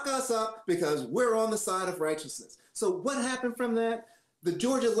 Lock us up, because we're on the side of righteousness. So what happened from that? The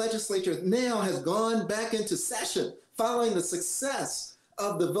Georgia legislature now has gone back into session following the success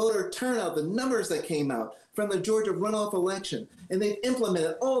of the voter turnout, the numbers that came out from the Georgia runoff election. And they've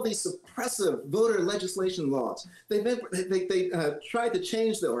implemented all these suppressive voter legislation laws. They tried to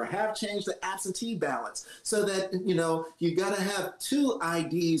change have changed the absentee ballots, so that, you got to have 2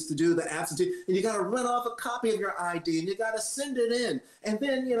 IDs to do the absentee, and you got to run off a copy of your ID, and you got to send it in. And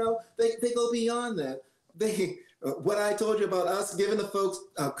then, they go beyond that. What I told you about us giving the folks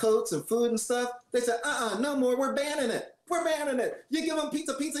coats and food and stuff, they said, no more, we're banning it. We're banning it. You give them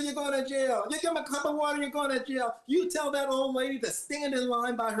pizza, you're going to jail. You give them a cup of water, you're going to jail. You tell that old lady to stand in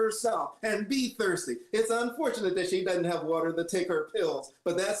line by herself and be thirsty. It's unfortunate that she doesn't have water to take her pills,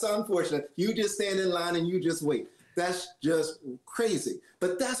 but that's unfortunate. You just stand in line and you just wait. That's just crazy.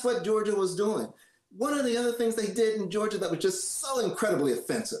 But that's what Georgia was doing. One of the other things they did in Georgia that was just so incredibly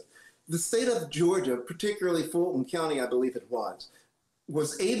offensive, the state of Georgia, particularly Fulton County, I believe it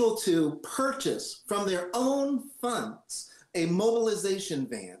was able to purchase from their own funds a mobilization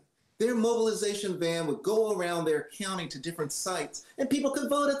van. Their mobilization van would go around their county to different sites, and people could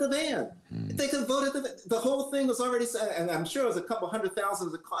vote at the van. They could vote at the whole thing was already set, and I'm sure it was a couple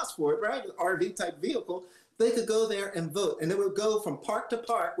 $100,000 the cost for it, right? An RV type vehicle. They could go there and vote, and it would go from park to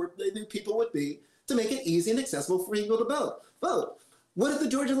park where they knew people would be, to make it easy and accessible for people to vote. What did the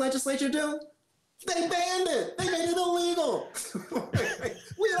Georgia legislature do? They banned it. They made it illegal.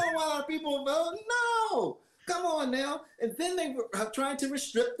 We don't want our people to vote. No, come on now. And then they were trying to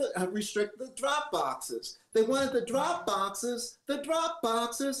restrict the drop boxes. They wanted the drop boxes to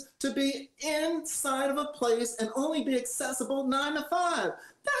be inside of a place and only be accessible 9 to 5.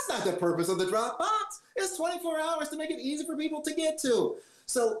 That's not the purpose of the drop box. It's 24 hours to make it easy for people to get to.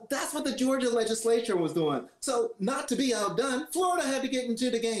 So that's what the Georgia legislature was doing. So not to be outdone, Florida had to get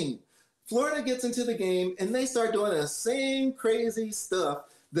into the game. Florida gets into the game, and they start doing the same crazy stuff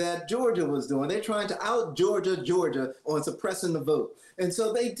that Georgia was doing. They're trying to out Georgia on suppressing the vote. And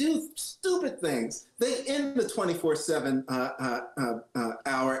so they do stupid things. They end the 24/7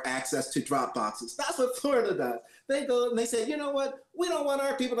 hour access to drop boxes. That's what Florida does. They go and they say, you know what? We don't want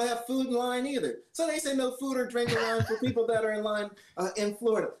our people to have food in line either. So they say no food or drink in line for people that are in line in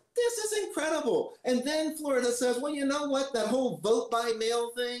Florida. This is incredible. And then Florida says, well, you know what? That whole vote by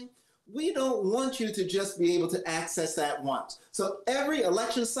mail thing, we don't want you to just be able to access that once. So every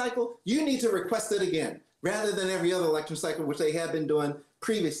election cycle, you need to request it again, rather than every other election cycle, which they have been doing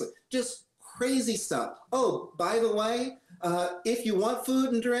previously. Just crazy stuff. Oh, by the way, if you want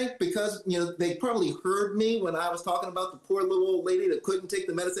food and drink, because they probably heard me when I was talking about the poor little old lady that couldn't take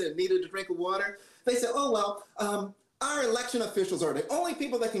the medicine and needed a drink of water, they said, oh, well, our election officials are the only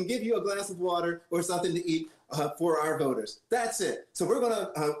people that can give you a glass of water or something to eat for our voters. That's it. So we're going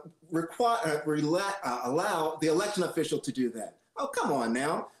to allow the election official to do that. Oh, come on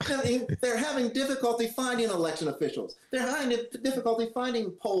now. I mean, they're having difficulty finding election officials. They're having difficulty finding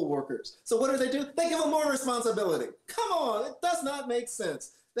poll workers. So what do? They give them more responsibility. Come on, it does not make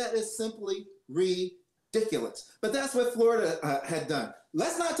sense. That is simply ridiculous. But that's what Florida had done.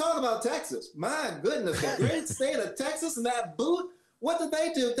 Let's not talk about Texas. My goodness, the great state of Texas and that boot. What did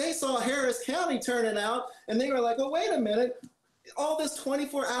they do? They saw Harris County turning out, and they were like, oh, wait a minute. All this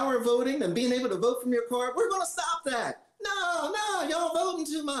 24-hour voting and being able to vote from your car, we're going to stop that. No, y'all voting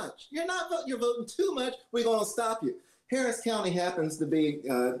too much. You're voting too much. We're going to stop you. Harris County happens to be,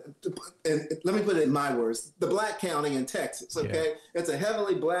 and let me put it in my words, the black county in Texas, okay? Yeah. It's a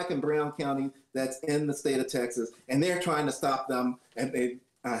heavily black and brown county that's in the state of Texas, and they're trying to stop them, and they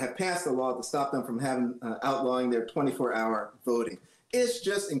have passed a law to stop them from outlawing their 24-hour voting. It's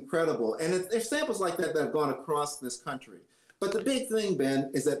just incredible. And there's samples like that that have gone across this country. But the big thing, Ben,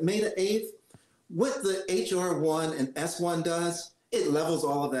 is that May the 8th, what the HR 1 and S1 does, it levels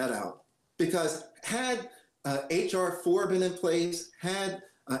all of that out. Because had HR 4 been in place, had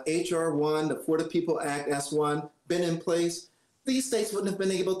HR 1, the For the People Act, S1, been in place, these states wouldn't have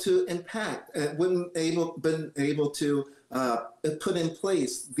been able to been able to put in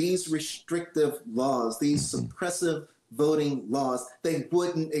place these restrictive laws, these suppressive voting laws. They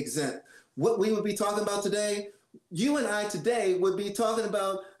wouldn't exist. What we would be talking about today, you and I today would be talking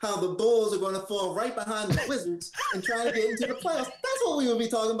about how the Bulls are going to fall right behind the Wizards and try to get into the playoffs. That's what we would be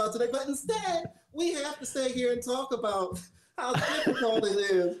talking about today. But instead, we have to stay here and talk about how difficult it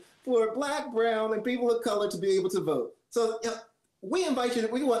is for Black, brown, and people of color to be able to vote. So we invite you,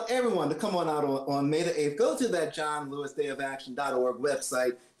 we want everyone to come on out on May the 8th. Go to that johnlewisdayofaction.org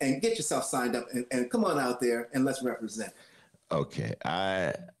website and get yourself signed up and come on out there and let's represent. Okay,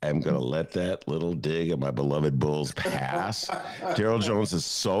 I am going to let that little dig at my beloved Bulls pass. Daryl Jones is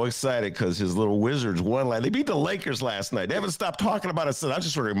so excited because his little Wizards won. They beat the Lakers last night. They haven't stopped talking about it since. I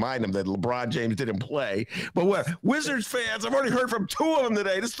just want to remind them that LeBron James didn't play. But what Wizards fans, I've already heard from 2 of them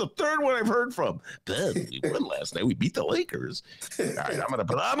today. This is the 3rd one I've heard from. Ben, we won last night. We beat the Lakers. All right, I'm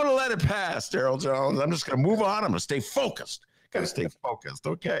gonna let it pass, Daryl Jones. I'm just going to move on. I'm going to stay focused. Got to stay focused,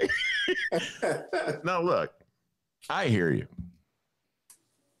 okay? Now, look. I hear you.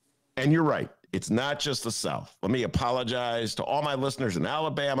 And you're right. It's not just the South. Let me apologize to all my listeners in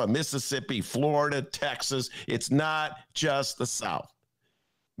Alabama, Mississippi, Florida, Texas. It's not just the South.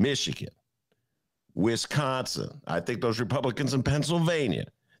 Michigan, Wisconsin. I think those Republicans in Pennsylvania.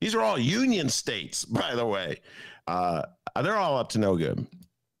 These are all union states, by the way. They're all up to no good.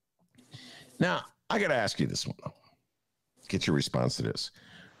 Now, I got to ask you this one. Get your response to this.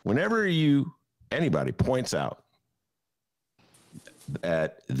 Whenever anybody points out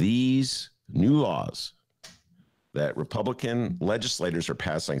that these new laws that Republican legislators are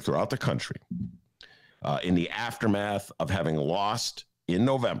passing throughout the country in the aftermath of having lost in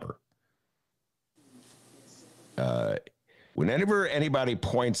November, whenever anybody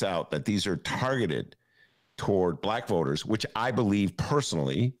points out that these are targeted toward Black voters, which I believe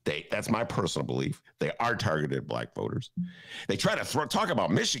personally, that's my personal belief, they are targeted Black voters. They try to talk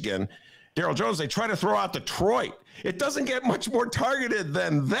about Michigan, Daryl Jones, they try to throw out Detroit. It doesn't get much more targeted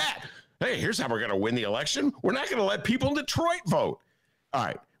than that. Hey, here's how we're going to win the election. We're not going to let people in Detroit vote. All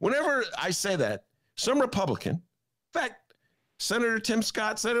right. Whenever I say that, some Republican, in fact, Senator Tim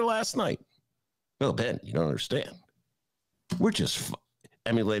Scott said it last night. Well, Ben, you don't understand. We're just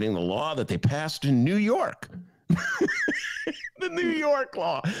emulating the law that they passed in New York. The New York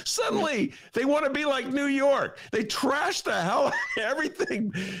law. Suddenly, they want to be like New York. They trash the hell out of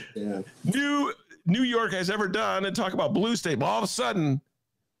everything New York has ever done and talk about blue state. But all of a sudden,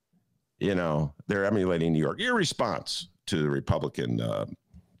 they're emulating New York. Your response to the Republican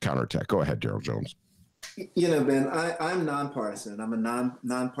counterattack. Go ahead, Daryl Jones. Ben, I'm nonpartisan. I'm a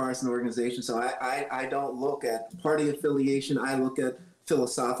nonpartisan organization. So I don't look at party affiliation. I look at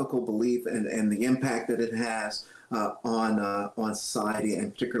philosophical belief and the impact that it has on society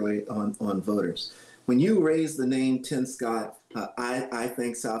and particularly on voters. When you raise the name Tim Scott, I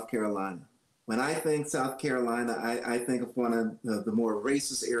think South Carolina. When I think South Carolina, I think of one of the more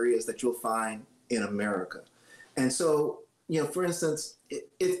racist areas that you'll find in America. And so, for instance,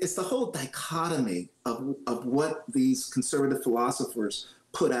 it's the whole dichotomy of what these conservative philosophers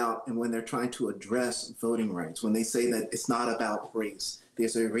put out and when they're trying to address voting rights, when they say that it's not about race,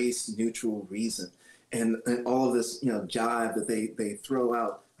 there's a race-neutral reason. And all of this, jive that they throw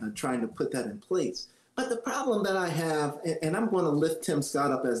out, trying to put that in place. But the problem that I have, and I'm going to lift Tim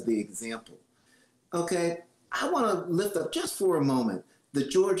Scott up as the example, okay? I want to lift up just for a moment the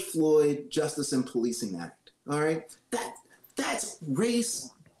George Floyd Justice and Policing Act, all right? That's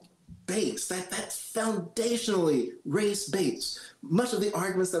race base, that's foundationally race-based. Much of the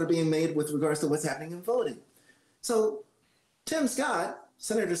arguments that are being made with regards to what's happening in voting. So Tim Scott,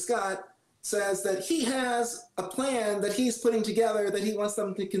 Senator Scott, says that he has a plan that he's putting together that he wants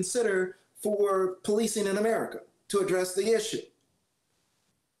them to consider for policing in America to address the issue.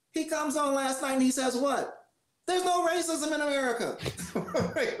 He comes on last night and he says what? There's no racism in America.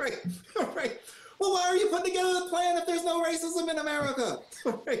 right. Well, why are you putting together the plan if there's no racism in America?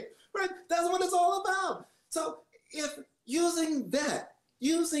 right. That's what it's all about. So if using that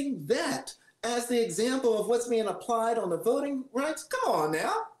as the example of what's being applied on the voting rights, come on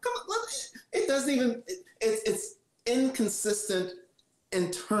now. Come on. It doesn't even, it's inconsistent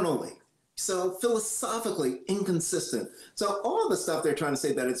internally. So philosophically inconsistent. So all the stuff they're trying to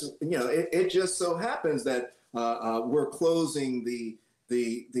say that it's, it just so happens that we're closing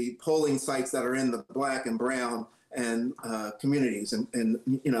the polling sites that are in the Black and brown and communities, and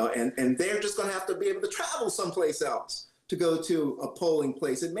they're just going to have to be able to travel someplace else to go to a polling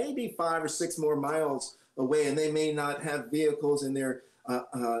place. It may be 5 or 6 more miles away, and they may not have vehicles in their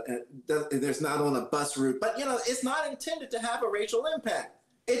there's not on a bus route, but it's not intended to have a racial impact.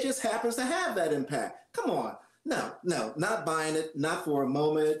 It just happens to have that impact. Come on. No, not buying it, not for a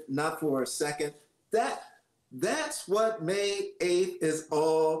moment, not for a second. That's what May 8th is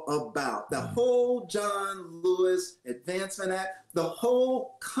all about. The whole John Lewis Advancement Act, the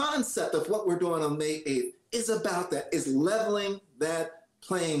whole concept of what we're doing on May 8th is about that, is leveling that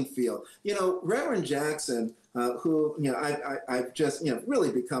playing field. Reverend Jackson, who, I've just,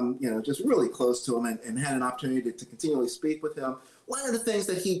 really become, just really close to him and had an opportunity to continually speak with him. One of the things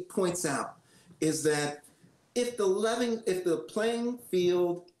that he points out is that if the playing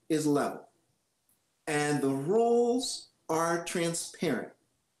field is level and the rules are transparent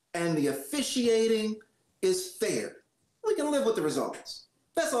and the officiating is fair, we can live with the results.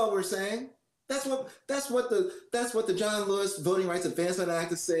 That's all we're saying. That's what the John Lewis Voting Rights Advancement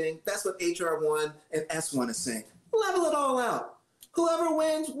Act is saying. That's what HR 1 and S1 is saying. Level it all out. Whoever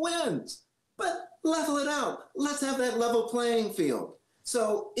wins, wins. But level it out. Let's have that level playing field.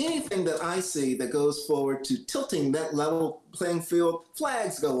 So anything that I see that goes forward to tilting that level playing field,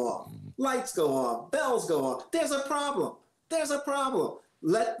 flags go off, lights go off, bells go off. There's a problem.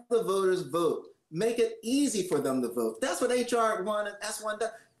 Let the voters vote. Make it easy for them to vote. That's what HR 1 and S1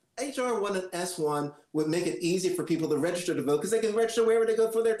 does. HR 1 and S1 would make it easy for people to register to vote because they can register wherever they go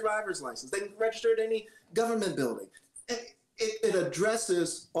for their driver's license. They can register at any government building. It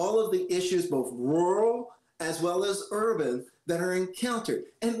addresses all of the issues, both rural as well as urban, that are encountered.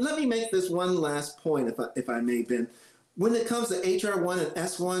 And let me make this one last point, if I may, Ben. When it comes to HR 1 and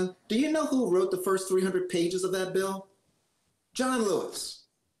S1, do you know who wrote the first 300 pages of that bill? John Lewis.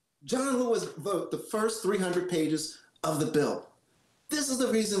 John Lewis wrote the first 300 pages of the bill. This is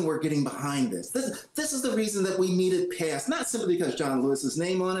the reason we're getting behind this. This is the reason that we need it passed, not simply because John Lewis's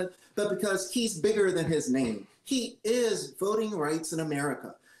name on it, but because he's bigger than his name. He is voting rights in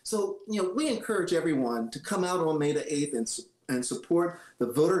America. So, we encourage everyone to come out on May the 8th and support the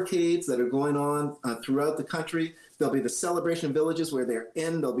votercades that are going on throughout the country. There'll be the celebration villages where they're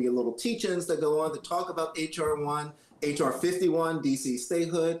in. There'll be little teach-ins that go on to talk about HR 1, HR 51, DC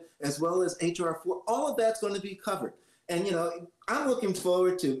statehood, as well as HR 4. All of that's going to be covered. And, I'm looking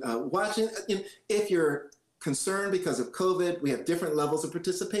forward to watching. If you're concerned because of COVID, we have different levels of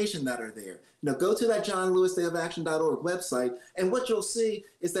participation that are there. Go to that johnlewisdayaction.org website, and what you'll see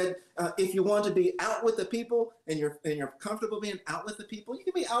is that if you want to be out with the people and you're comfortable being out with the people, you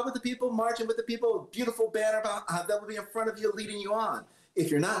can be out with the people, marching with the people, a beautiful banner that will be in front of you, leading you on.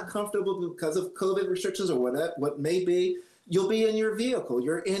 If you're not comfortable because of COVID restrictions or what may be, you'll be in your vehicle.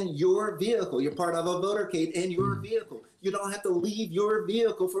 You're in your vehicle. You're part of a votercade in your vehicle. You don't have to leave your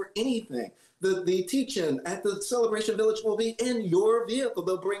vehicle for anything. The teach-in at the Celebration Village will be in your vehicle.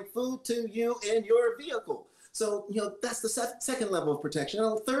 They'll bring food to you in your vehicle. So, that's the second level of protection.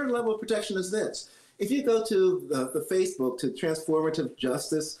 And the third level of protection is this. If you go to the Facebook, to Transformative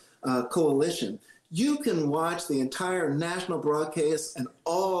Justice Coalition, you can watch the entire national broadcast and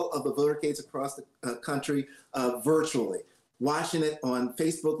all of the votercades across the country virtually, watching it on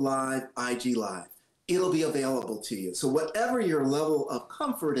Facebook Live, IG Live. It'll be available to you. So whatever your level of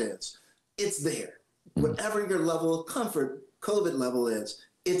comfort is, it's there. Whatever your level of comfort, COVID level is,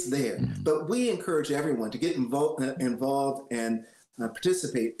 it's there. But we encourage everyone to get involved and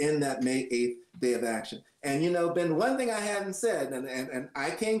participate in that May 8th Day of Action. And, Ben, one thing I haven't said, and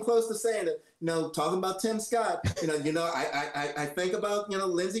I came close to saying it, talking about Tim Scott, I think about,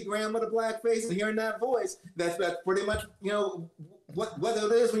 Lindsey Graham with a black face and hearing that voice. That's pretty much, what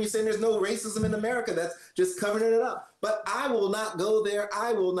it is when you're saying there's no racism in America. That's just covering it up. But I will not go there.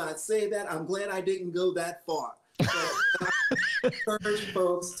 I will not say that. I'm glad I didn't go that far. So I encourage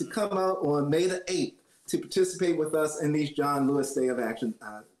folks to come out on May the 8th to participate with us in these John Lewis Day of Action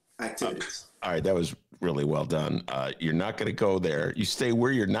activities. All right, that was really well done. You're not going to go there. You stay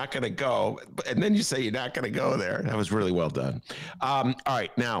where you're not going to go, and then you say you're not going to go there. That was really well done. All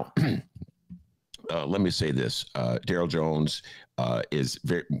right, now let me say this: Daryl Jones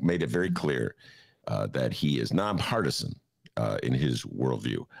made it very clear that he is nonpartisan in his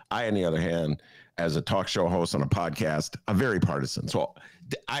worldview. I, on the other hand, as a talk show host on a podcast, I'm very partisan. So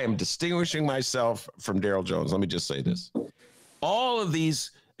I am distinguishing myself from Daryl Jones. Let me just say this: all of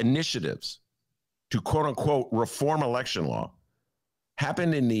these initiatives to quote unquote reform election law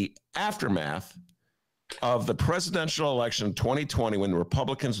happened in the aftermath of the presidential election 2020 when the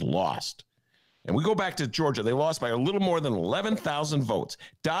Republicans lost. And we go back to Georgia. They lost by a little more than 11,000 votes.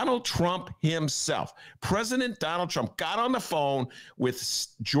 Donald Trump himself, President Donald Trump, got on the phone with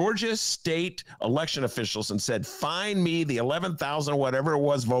Georgia state election officials and said, find me the 11,000, whatever it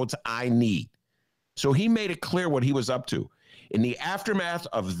was, votes I need. So he made it clear what he was up to. In the aftermath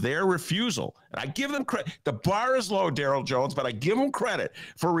of their refusal, and I give them credit, the bar is low, Daryl Jones, but I give them credit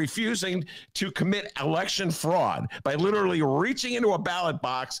for refusing to commit election fraud by literally reaching into a ballot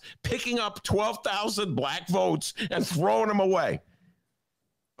box, picking up 12,000 black votes and throwing them away.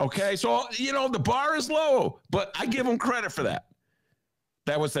 Okay, so, you know, the bar is low, but I give them credit for that.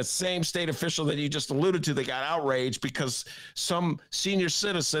 That was that same state official that you just alluded to that got outraged because some senior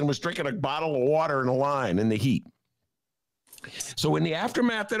citizen was drinking a bottle of water in a line in the heat. So in the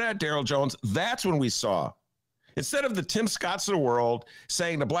aftermath of that, Daryl Jones, that's when we saw, instead of the Tim Scotts of the world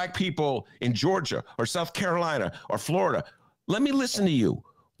saying to black people in Georgia or South Carolina or Florida, let me listen to you.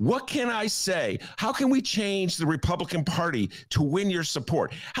 What can I say? How can we change the Republican Party to win your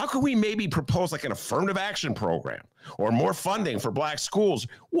support? How can we maybe propose like an affirmative action program or more funding for black schools?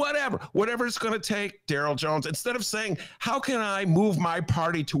 Whatever it's going to take, Daryl Jones. Instead of saying, how can I move my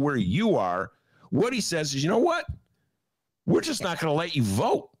party to where you are? What he says is, you know what? We're just not going to let you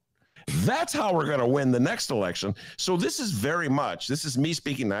vote. That's how we're going to win the next election. So this is me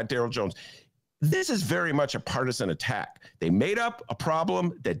speaking, not Daryl Jones. This is very much a partisan attack. They made up a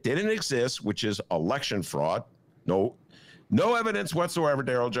problem that didn't exist, which is election fraud. No evidence whatsoever,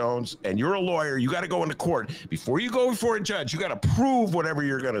 Daryl Jones. And you're a lawyer. You got to go into court. Before you go before a judge, you got to prove whatever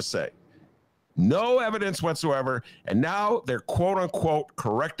you're going to say. No evidence whatsoever. And now they're, quote unquote,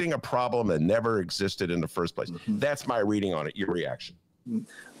 correcting a problem that never existed in the first place. Mm-hmm. That's my reading on it. Your reaction.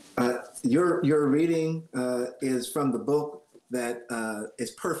 Your reading is from the book that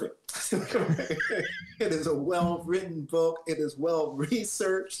is perfect. It is a well-written book. It is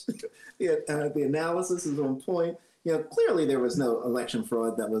well-researched. The analysis is on point. You know, clearly there was no election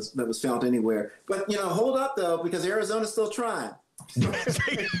fraud that was found anywhere. But, you know, hold up, though, because Arizona's still trying.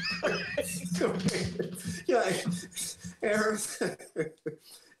 Yeah, Arizona's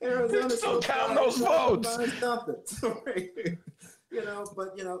still counting those votes. You know,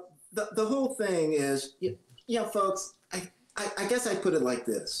 but you know, the whole thing is, you know, folks. I guess I put it like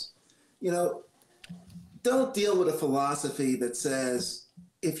this. You know, don't deal with a philosophy that says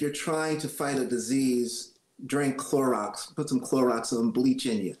if you're trying to fight a disease, drink Clorox, put some Clorox and bleach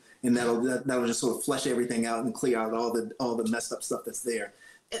in you. And that'll just sort of flush everything out and clear out all the messed up stuff that's there.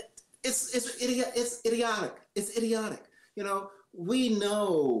 It's idiotic. It's idiotic. You know, we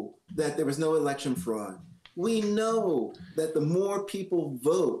know that there was no election fraud. We know that the more people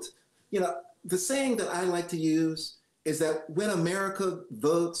vote, you know, the saying that I like to use is that when America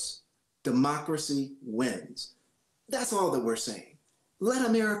votes, democracy wins. That's all that we're saying. Let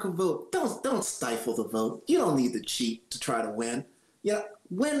America vote. Don't stifle the vote. You don't need to cheat to try to win. You know,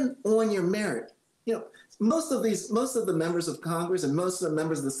 win on your merit. You know, most of the members of Congress and most of the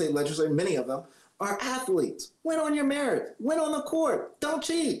members of the state legislature, many of them, are athletes. Win on your merit. Win on the court. Don't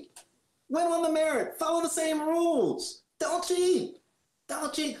cheat. Win on the merit. Follow the same rules. Don't cheat.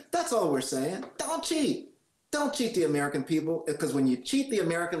 Don't cheat. That's all we're saying. Don't cheat. Don't cheat the American people, because when you cheat the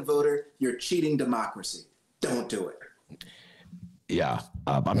American voter, you're cheating democracy. Don't do it. Yeah.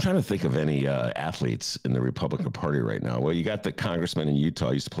 I'm trying to think of any athletes in the Republican Party right now. Well, you got the congressman in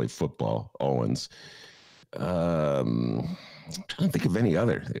Utah, used to play football, Owens. I'm trying to think of any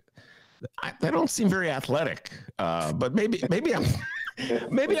other. They don't seem very athletic, but maybe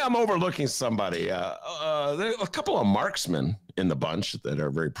I'm overlooking somebody. There are a couple of marksmen in the bunch that are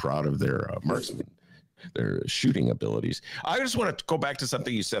very proud of their marksman. their shooting abilities. I just want to go back to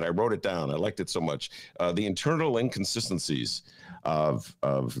something you said. I wrote it down. I liked it so much. The internal inconsistencies of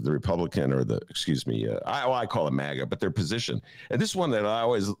the Republican, or I call it MAGA, but their position. And this one that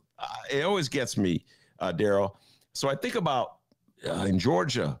it always gets me, Daryl. So I think about in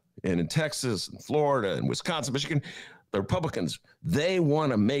Georgia and in Texas and Florida and Wisconsin, Michigan, the Republicans, they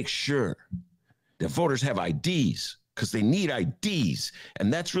want to make sure that voters have IDs because they need IDs.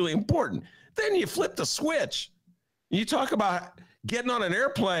 And that's really important. Then you flip the switch. You talk about getting on an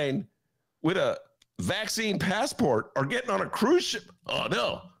airplane with a vaccine passport or getting on a cruise ship. Oh,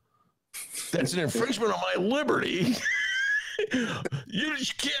 no. That's an infringement on my liberty. You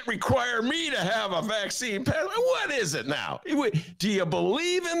can't require me to have a vaccine passport. What is it now? Do you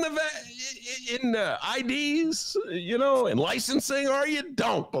believe in the IDs, and licensing, or you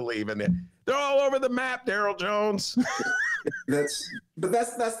don't believe in it? They're all over the map, Daryl Jones. That's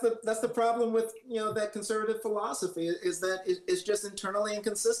the problem with that conservative philosophy is that it's just internally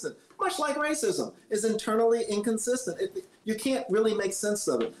inconsistent. Much like racism is internally inconsistent. You can't really make sense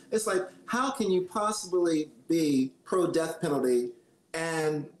of it. It's like, how can you possibly be pro-death penalty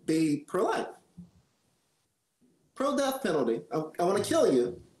and be pro-life? Pro-death penalty, I want to kill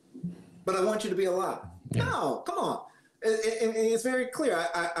you, but I want you to be alive. Yeah. No, come on. It's very clear.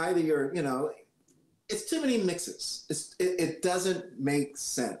 Either you're, it's too many mixes. It doesn't make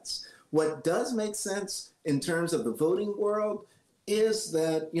sense. What does make sense in terms of the voting world is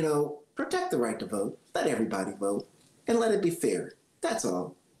that, protect the right to vote, let everybody vote, and let it be fair. That's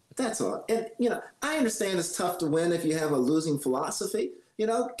all. That's all. And, I understand it's tough to win if you have a losing philosophy. Get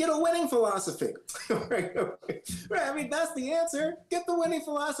a winning philosophy. Right? I mean, that's the answer. Get the winning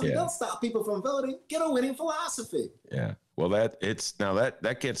philosophy. Yeah. Don't stop people from voting. Get a winning philosophy. Yeah. Well, that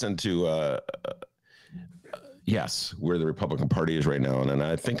gets into yes, where the Republican Party is right now. And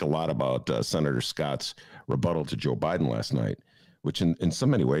I think a lot about Senator Scott's rebuttal to Joe Biden last night, which in so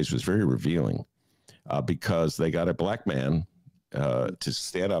many ways was very revealing because they got a black man to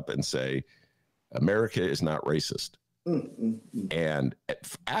stand up and say, America is not racist. And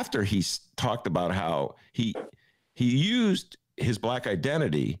after he talked about how he used his black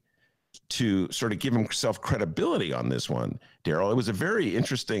identity to sort of give himself credibility on this one, Daryl, it was a very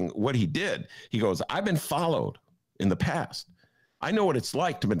interesting what he did. He goes, I've been followed in the past. I know what it's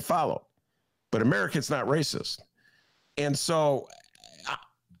like to have been followed, but America's not racist. And so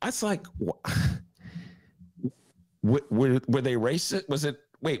I was like, were they racist?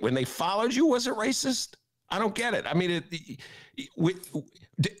 When they followed you, was it racist? I don't get it. I mean,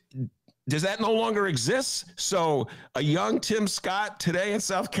 does that no longer exist? So a young Tim Scott today in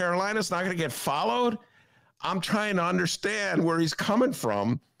South Carolina is not going to get followed? I'm trying to understand where he's coming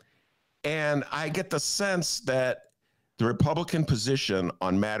from. And I get the sense that the Republican position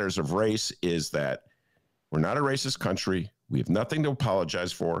on matters of race is that we're not a racist country. We have nothing to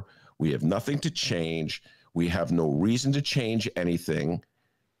apologize for. We have nothing to change. We have no reason to change anything.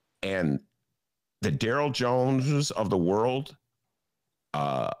 And the Daryl Joneses of the world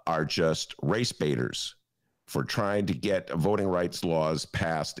are just race baiters for trying to get voting rights laws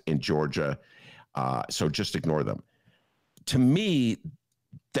passed in Georgia. So just ignore them. To me,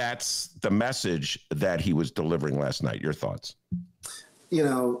 that's the message that he was delivering last night. Your thoughts?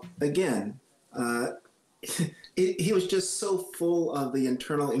 Again, he was just so full of the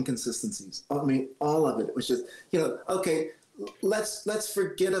internal inconsistencies. I mean, all of it. It was just, okay, let's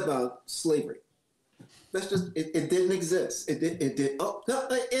forget about slavery. That's just it didn't exist. It did. Oh, no,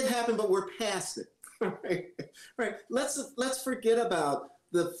 it happened, but we're past it. Right. Let's forget about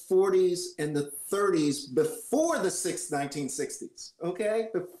the 40s and the 30s before the 1960s. Okay,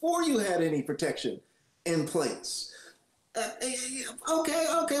 before you had any protection in place.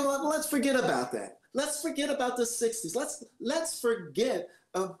 Okay. Well, let's forget about that. Let's forget about the 60s. Let's forget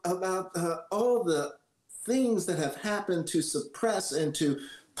about all the things that have happened to suppress and to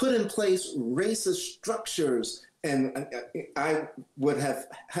put in place racist structures. And I would have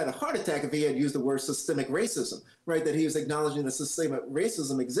had a heart attack if he had used the word systemic racism, right? That he was acknowledging that systemic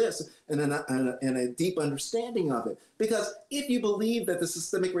racism exists and a deep understanding of it. Because if you believe that the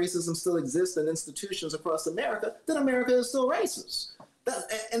systemic racism still exists in institutions across America, then America is still racist.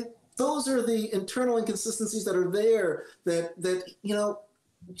 And those are the internal inconsistencies that are there that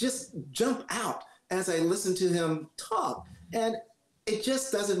just jump out as I listen to him talk. And it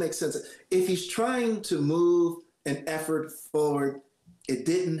just doesn't make sense. If he's trying to move an effort forward, it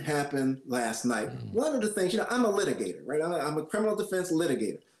didn't happen last night. One of the things, I'm a litigator, right? I'm a criminal defense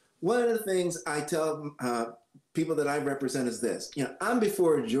litigator. One of the things I tell people that I represent is this, I'm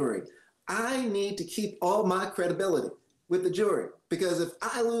before a jury. I need to keep all my credibility. with the jury, because if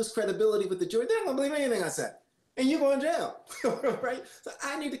I lose credibility with the jury, they're not going to believe anything I said, and you go in jail, right? So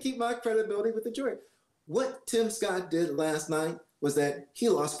I need to keep my credibility with the jury. What Tim Scott did last night was that he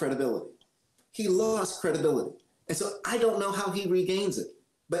lost credibility. He lost credibility. And so I don't know how he regains it.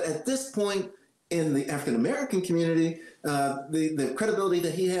 But at this point in the African-American community, the credibility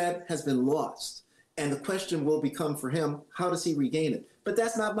that he had has been lost. And the question will become for him, how does he regain it? But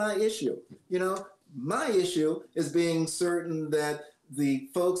that's not my issue. You know, my issue is being certain that the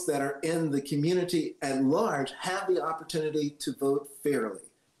folks that are in the community at large have the opportunity to vote fairly.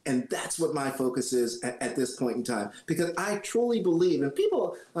 And that's what my focus is at this point in time, because I truly believe, and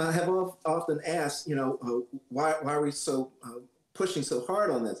people have often asked, you know, why are we so pushing so hard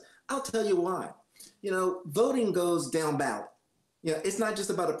on this? I'll tell you why. You know, voting goes down ballot. You know, it's not just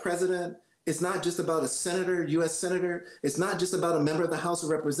about a president. It's not just about a senator, U.S. senator. It's not just about a member of the House of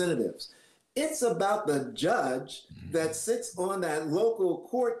Representatives. It's about the judge that sits on that local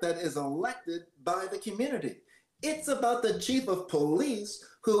court that is elected by the community. It's about the chief of police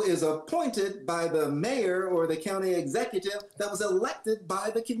who is appointed by the mayor or the county executive that was elected by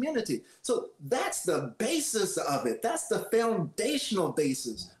the community. So that's the basis of it. That's the foundational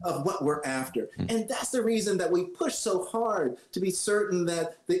basis of what we're after. And that's the reason that we push so hard to be certain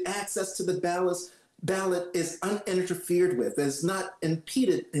that the access to the ballot is uninterfered with, that it's not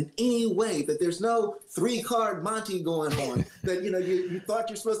impeded in any way, that there's no three-card Monte going on, that, you know, you thought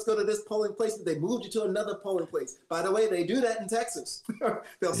you're supposed to go to this polling place, but they moved you to another polling place. By the way, they do that in Texas.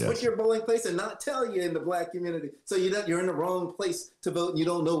 They'll switch your polling place and not tell you in the Black community. So you're in the wrong place to vote and you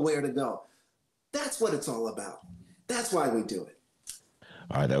don't know where to go. That's what it's all about. That's why we do it.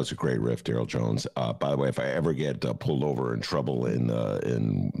 All right, that was a great riff, Daryl Jones. By the way, if I ever get pulled over in trouble in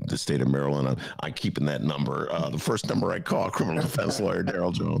the state of Maryland, I'm keeping that number. The first number I call, criminal defense lawyer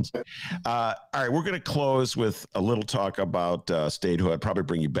Daryl Jones. All right, we're going to close with a little talk about statehood. I'd probably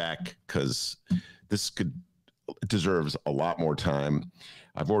bring you back because this deserves a lot more time.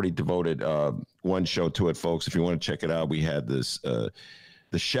 I've already devoted one show to it, folks. If you want to check it out, we had this the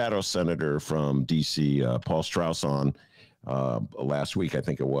shadow senator from D.C., Paul Strauss, on last week, I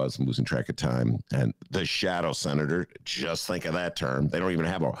think it was. I'm losing track of time. And the shadow senator, just think of that term. They don't even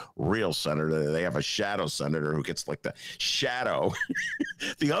have a real senator. They have a shadow senator who gets like the shadow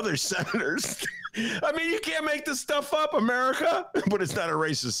the other senators. I mean, you can't make this stuff up, America, but it's not a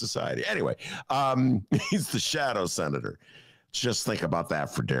racist society. Anyway, he's the shadow senator. Just think about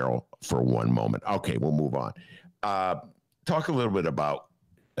that for Daryl for one moment. Okay, we'll move on. Talk a little bit about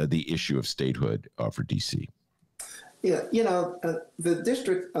the issue of statehood for D.C. Yeah, you know, the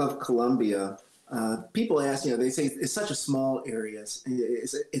District of Columbia, people ask, you know, they say it's such a small area.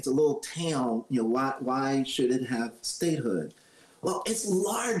 It's a little town. You know, why should it have statehood? Well, it's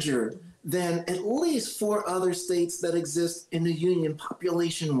larger than at least 4 other states that exist in the Union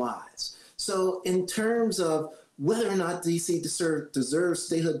population-wise. So in terms of whether or not D.C. deserves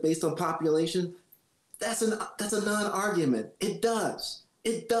statehood based on population, that's a non-argument. It does.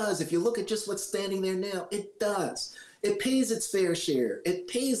 It does. If you look at just what's standing there now, it does. It pays its fair share. It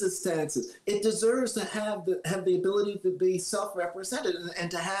pays its taxes. It deserves to have the ability to be self-represented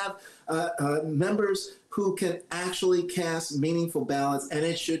and to have members who can actually cast meaningful ballots. And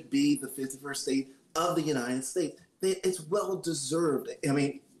it should be the 51st state of the United States. It's well deserved. I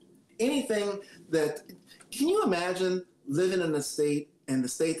mean, anything that, can you imagine living in a state and the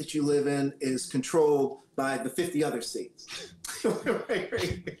state that you live in is controlled by the 50 other states?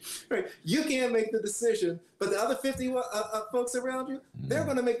 right. You can't make the decision, but the other 50 folks around you, they're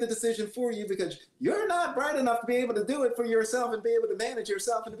going to make the decision for you because you're not bright enough to be able to do it for yourself and be able to manage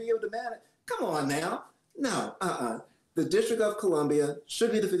yourself and to be able to manage. Come on now. No, The District of Columbia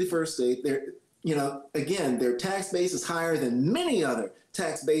should be the 51st state. You know, again, their tax base is higher than many other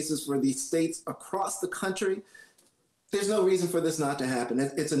tax bases for these states across the country. There's no reason for this not to happen.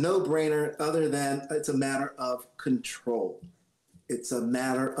 It's a no-brainer other than it's a matter of control. It's a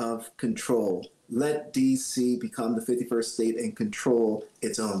matter of control. Let D.C. become the 51st state and control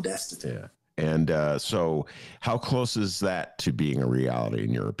its own destiny. Yeah. And so how close is that to being a reality,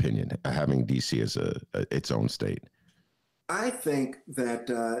 in your opinion, having D.C. as its own state? I think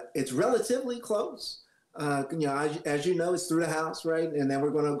that it's relatively close. You know, as you know, it's through the House, right? And then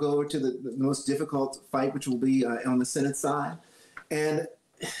we're going to go to the most difficult fight, which will be on the Senate side. And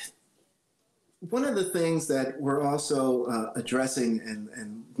one of the things that we're also addressing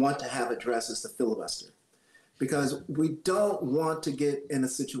and want to have addressed is the filibuster, because we don't want to get in a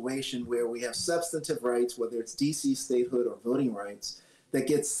situation where we have substantive rights, whether it's DC statehood or voting rights, that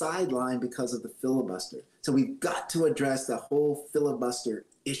get sidelined because of the filibuster. So we've got to address the whole filibuster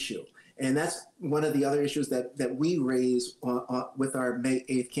issue. And that's one of the other issues that we raise with our May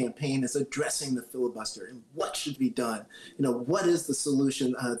 8th campaign, is addressing the filibuster and what should be done. What is the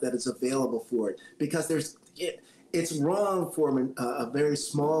solution that is available for it? Because it's wrong for a very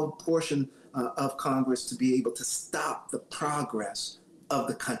small portion of Congress to be able to stop the progress of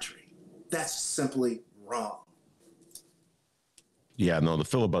the country. That's simply wrong. Yeah, no, the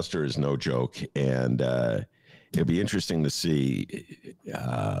filibuster is no joke. And it'll be interesting to see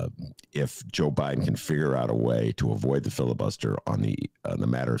if Joe Biden can figure out a way to avoid the filibuster on the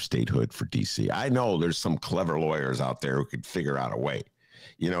matter of statehood for D.C. I know there's some clever lawyers out there who could figure out a way.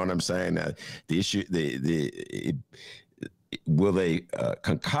 You know what I'm saying? The issue, will they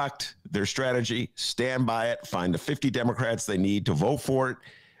concoct their strategy, stand by it, find the 50 Democrats they need to vote for it?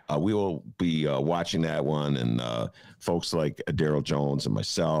 We will be watching that one, and folks like Daryl Jones and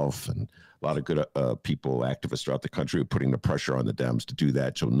myself and a lot of good people, activists throughout the country, are putting the pressure on the Dems to do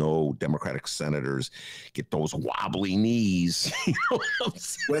that, so no Democratic senators get those wobbly knees. You know what I'm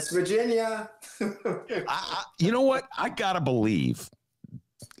saying? West Virginia. You know what? I gotta believe.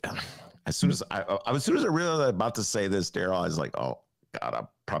 As soon as I realized I was about to say this, Daryl, I was like, oh God, I'm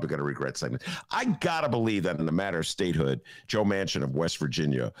probably going to regret saying it. I got to believe that in the matter of statehood, Joe Manchin of West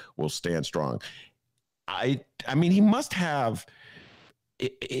Virginia will stand strong. I mean, he must have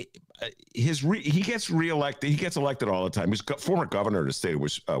he gets reelected. He gets elected all the time. He's former governor of the state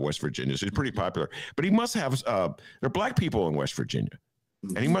of West Virginia, so he's pretty popular. But he must have, there are black people in West Virginia,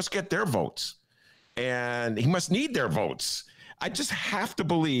 and he must get their votes, and he must need their votes. I just have to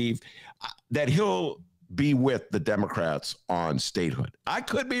believe that he'll be with the Democrats on statehood. I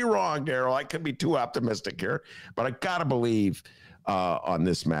could be wrong, Daryl. I could be too optimistic here, but I got to believe on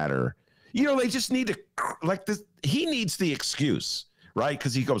this matter. They just need to, like this. He needs the excuse, right?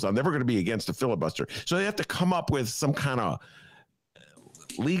 Because he goes, I'm never going to be against a filibuster. So they have to come up with some kind of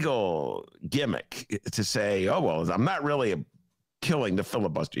legal gimmick to say, oh, well, I'm not really killing the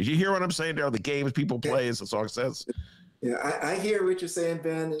filibuster. You hear what I'm saying, Daryl? The games people play, as the song says. Yeah, I hear what you're saying,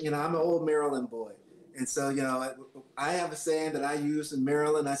 Ben. I'm an old Maryland boy. And so, I have a saying that I use in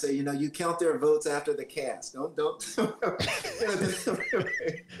Maryland. I say, you count their votes after the cast. Don't don't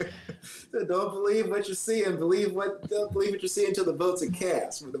believe what you see, and don't believe what you see until the votes are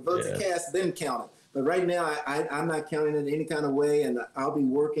cast. When the votes are cast, then count it. But right now, I'm not counting it any kind of way, and I'll be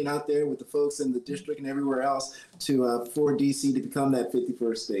working out there with the folks in the district and everywhere else for DC to become that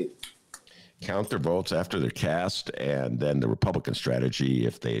 51st state. Count their votes after they're cast, and then the Republican strategy,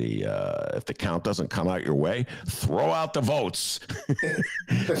 if the count doesn't come out your way, throw out the votes.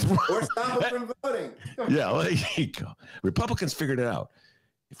 Or stop them from voting. Yeah, there you go. Republicans figured it out.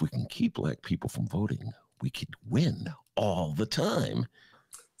 If we can keep black people from voting, we could win all the time.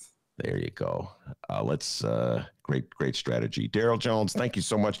 There you go. Great strategy. Daryl Jones, thank you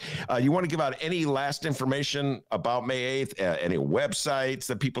so much. You want to give out any last information about May 8th? Any websites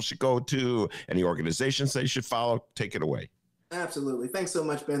that people should go to? Any organizations they should follow? Take it away. Absolutely. Thanks so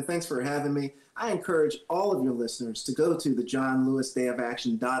much, Ben. Thanks for having me. I encourage all of your listeners to go to the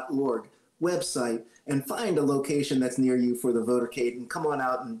johnlewisdayofaction.org website and find a location that's near you for the votercade and come on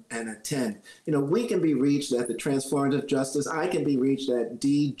out and attend. We can be reached at the Transformative Justice. I can be reached at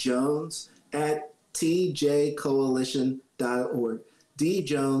djones@tjcoalition.org.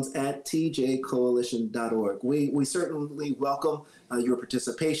 djones@tjcoalition.org. We certainly welcome your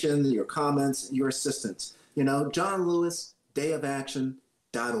participation, your comments, your assistance.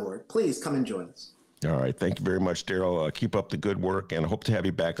 johnlewisdayofaction.org. Please come and join us. All right. Thank you very much, Daryl. Keep up the good work, and I hope to have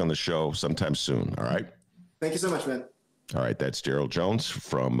you back on the show sometime soon. All right. Thank you so much, Ben. All right. That's Daryl Jones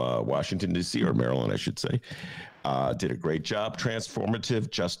from Washington, D.C., or Maryland, I should say. Did a great job.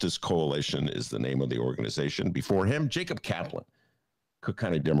 Transformative Justice Coalition is the name of the organization. Before him, Jacob Kaplan, Cook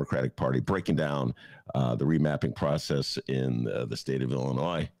County Democratic Party, breaking down the remapping process in the state of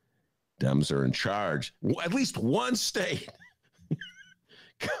Illinois. Dems are in charge. At least one state.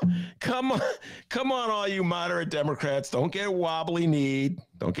 Come on, all you moderate Democrats. Don't get wobbly-kneed.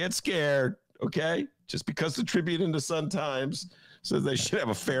 Don't get scared, okay? Just because the Tribune and the Sun-Times says they should have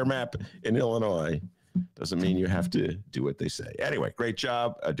a fair map in Illinois doesn't mean you have to do what they say. Anyway, great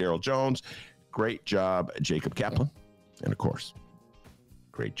job, Daryl Jones. Great job, Jacob Kaplan. And, of course,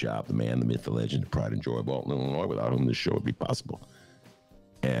 great job, the man, the myth, the legend, the pride and joy of Alton, Illinois, without whom this show would be possible.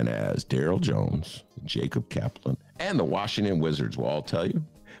 And as Daryl Jones, Jacob Kaplan, and the Washington Wizards will all tell you,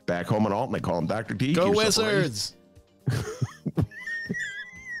 back home in Alton, they call him Dr. D. Go Wizards!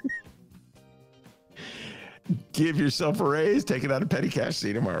 Give yourself a raise. Take it out of petty cash. See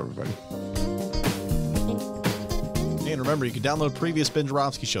you tomorrow, everybody. And remember, you can download previous Ben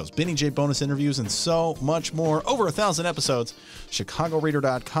Joravsky shows, Benny J bonus interviews, and so much more. Over 1,000 episodes,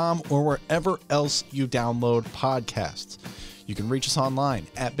 chicagoreader.com or wherever else you download podcasts. You can reach us online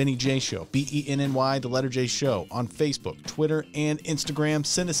at Benny J Show, BENNY, the letter J Show, on Facebook, Twitter, and Instagram.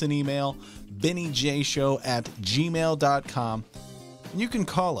 Send us an email, bennyjshow@gmail.com. You can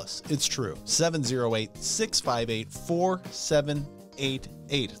call us. It's true.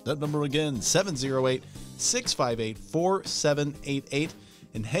 708-658-4788. That number again, 708-658-4788.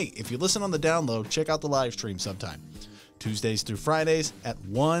 And hey, if you listen on the download, check out the live stream sometime. Tuesdays through Fridays at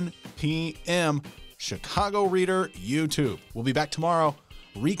 1 p.m. Chicago Reader YouTube. We'll be back tomorrow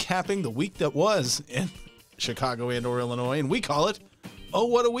recapping the week that was in Chicago and/or Illinois, and we call it, Oh,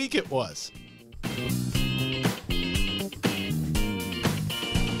 What a Week It Was.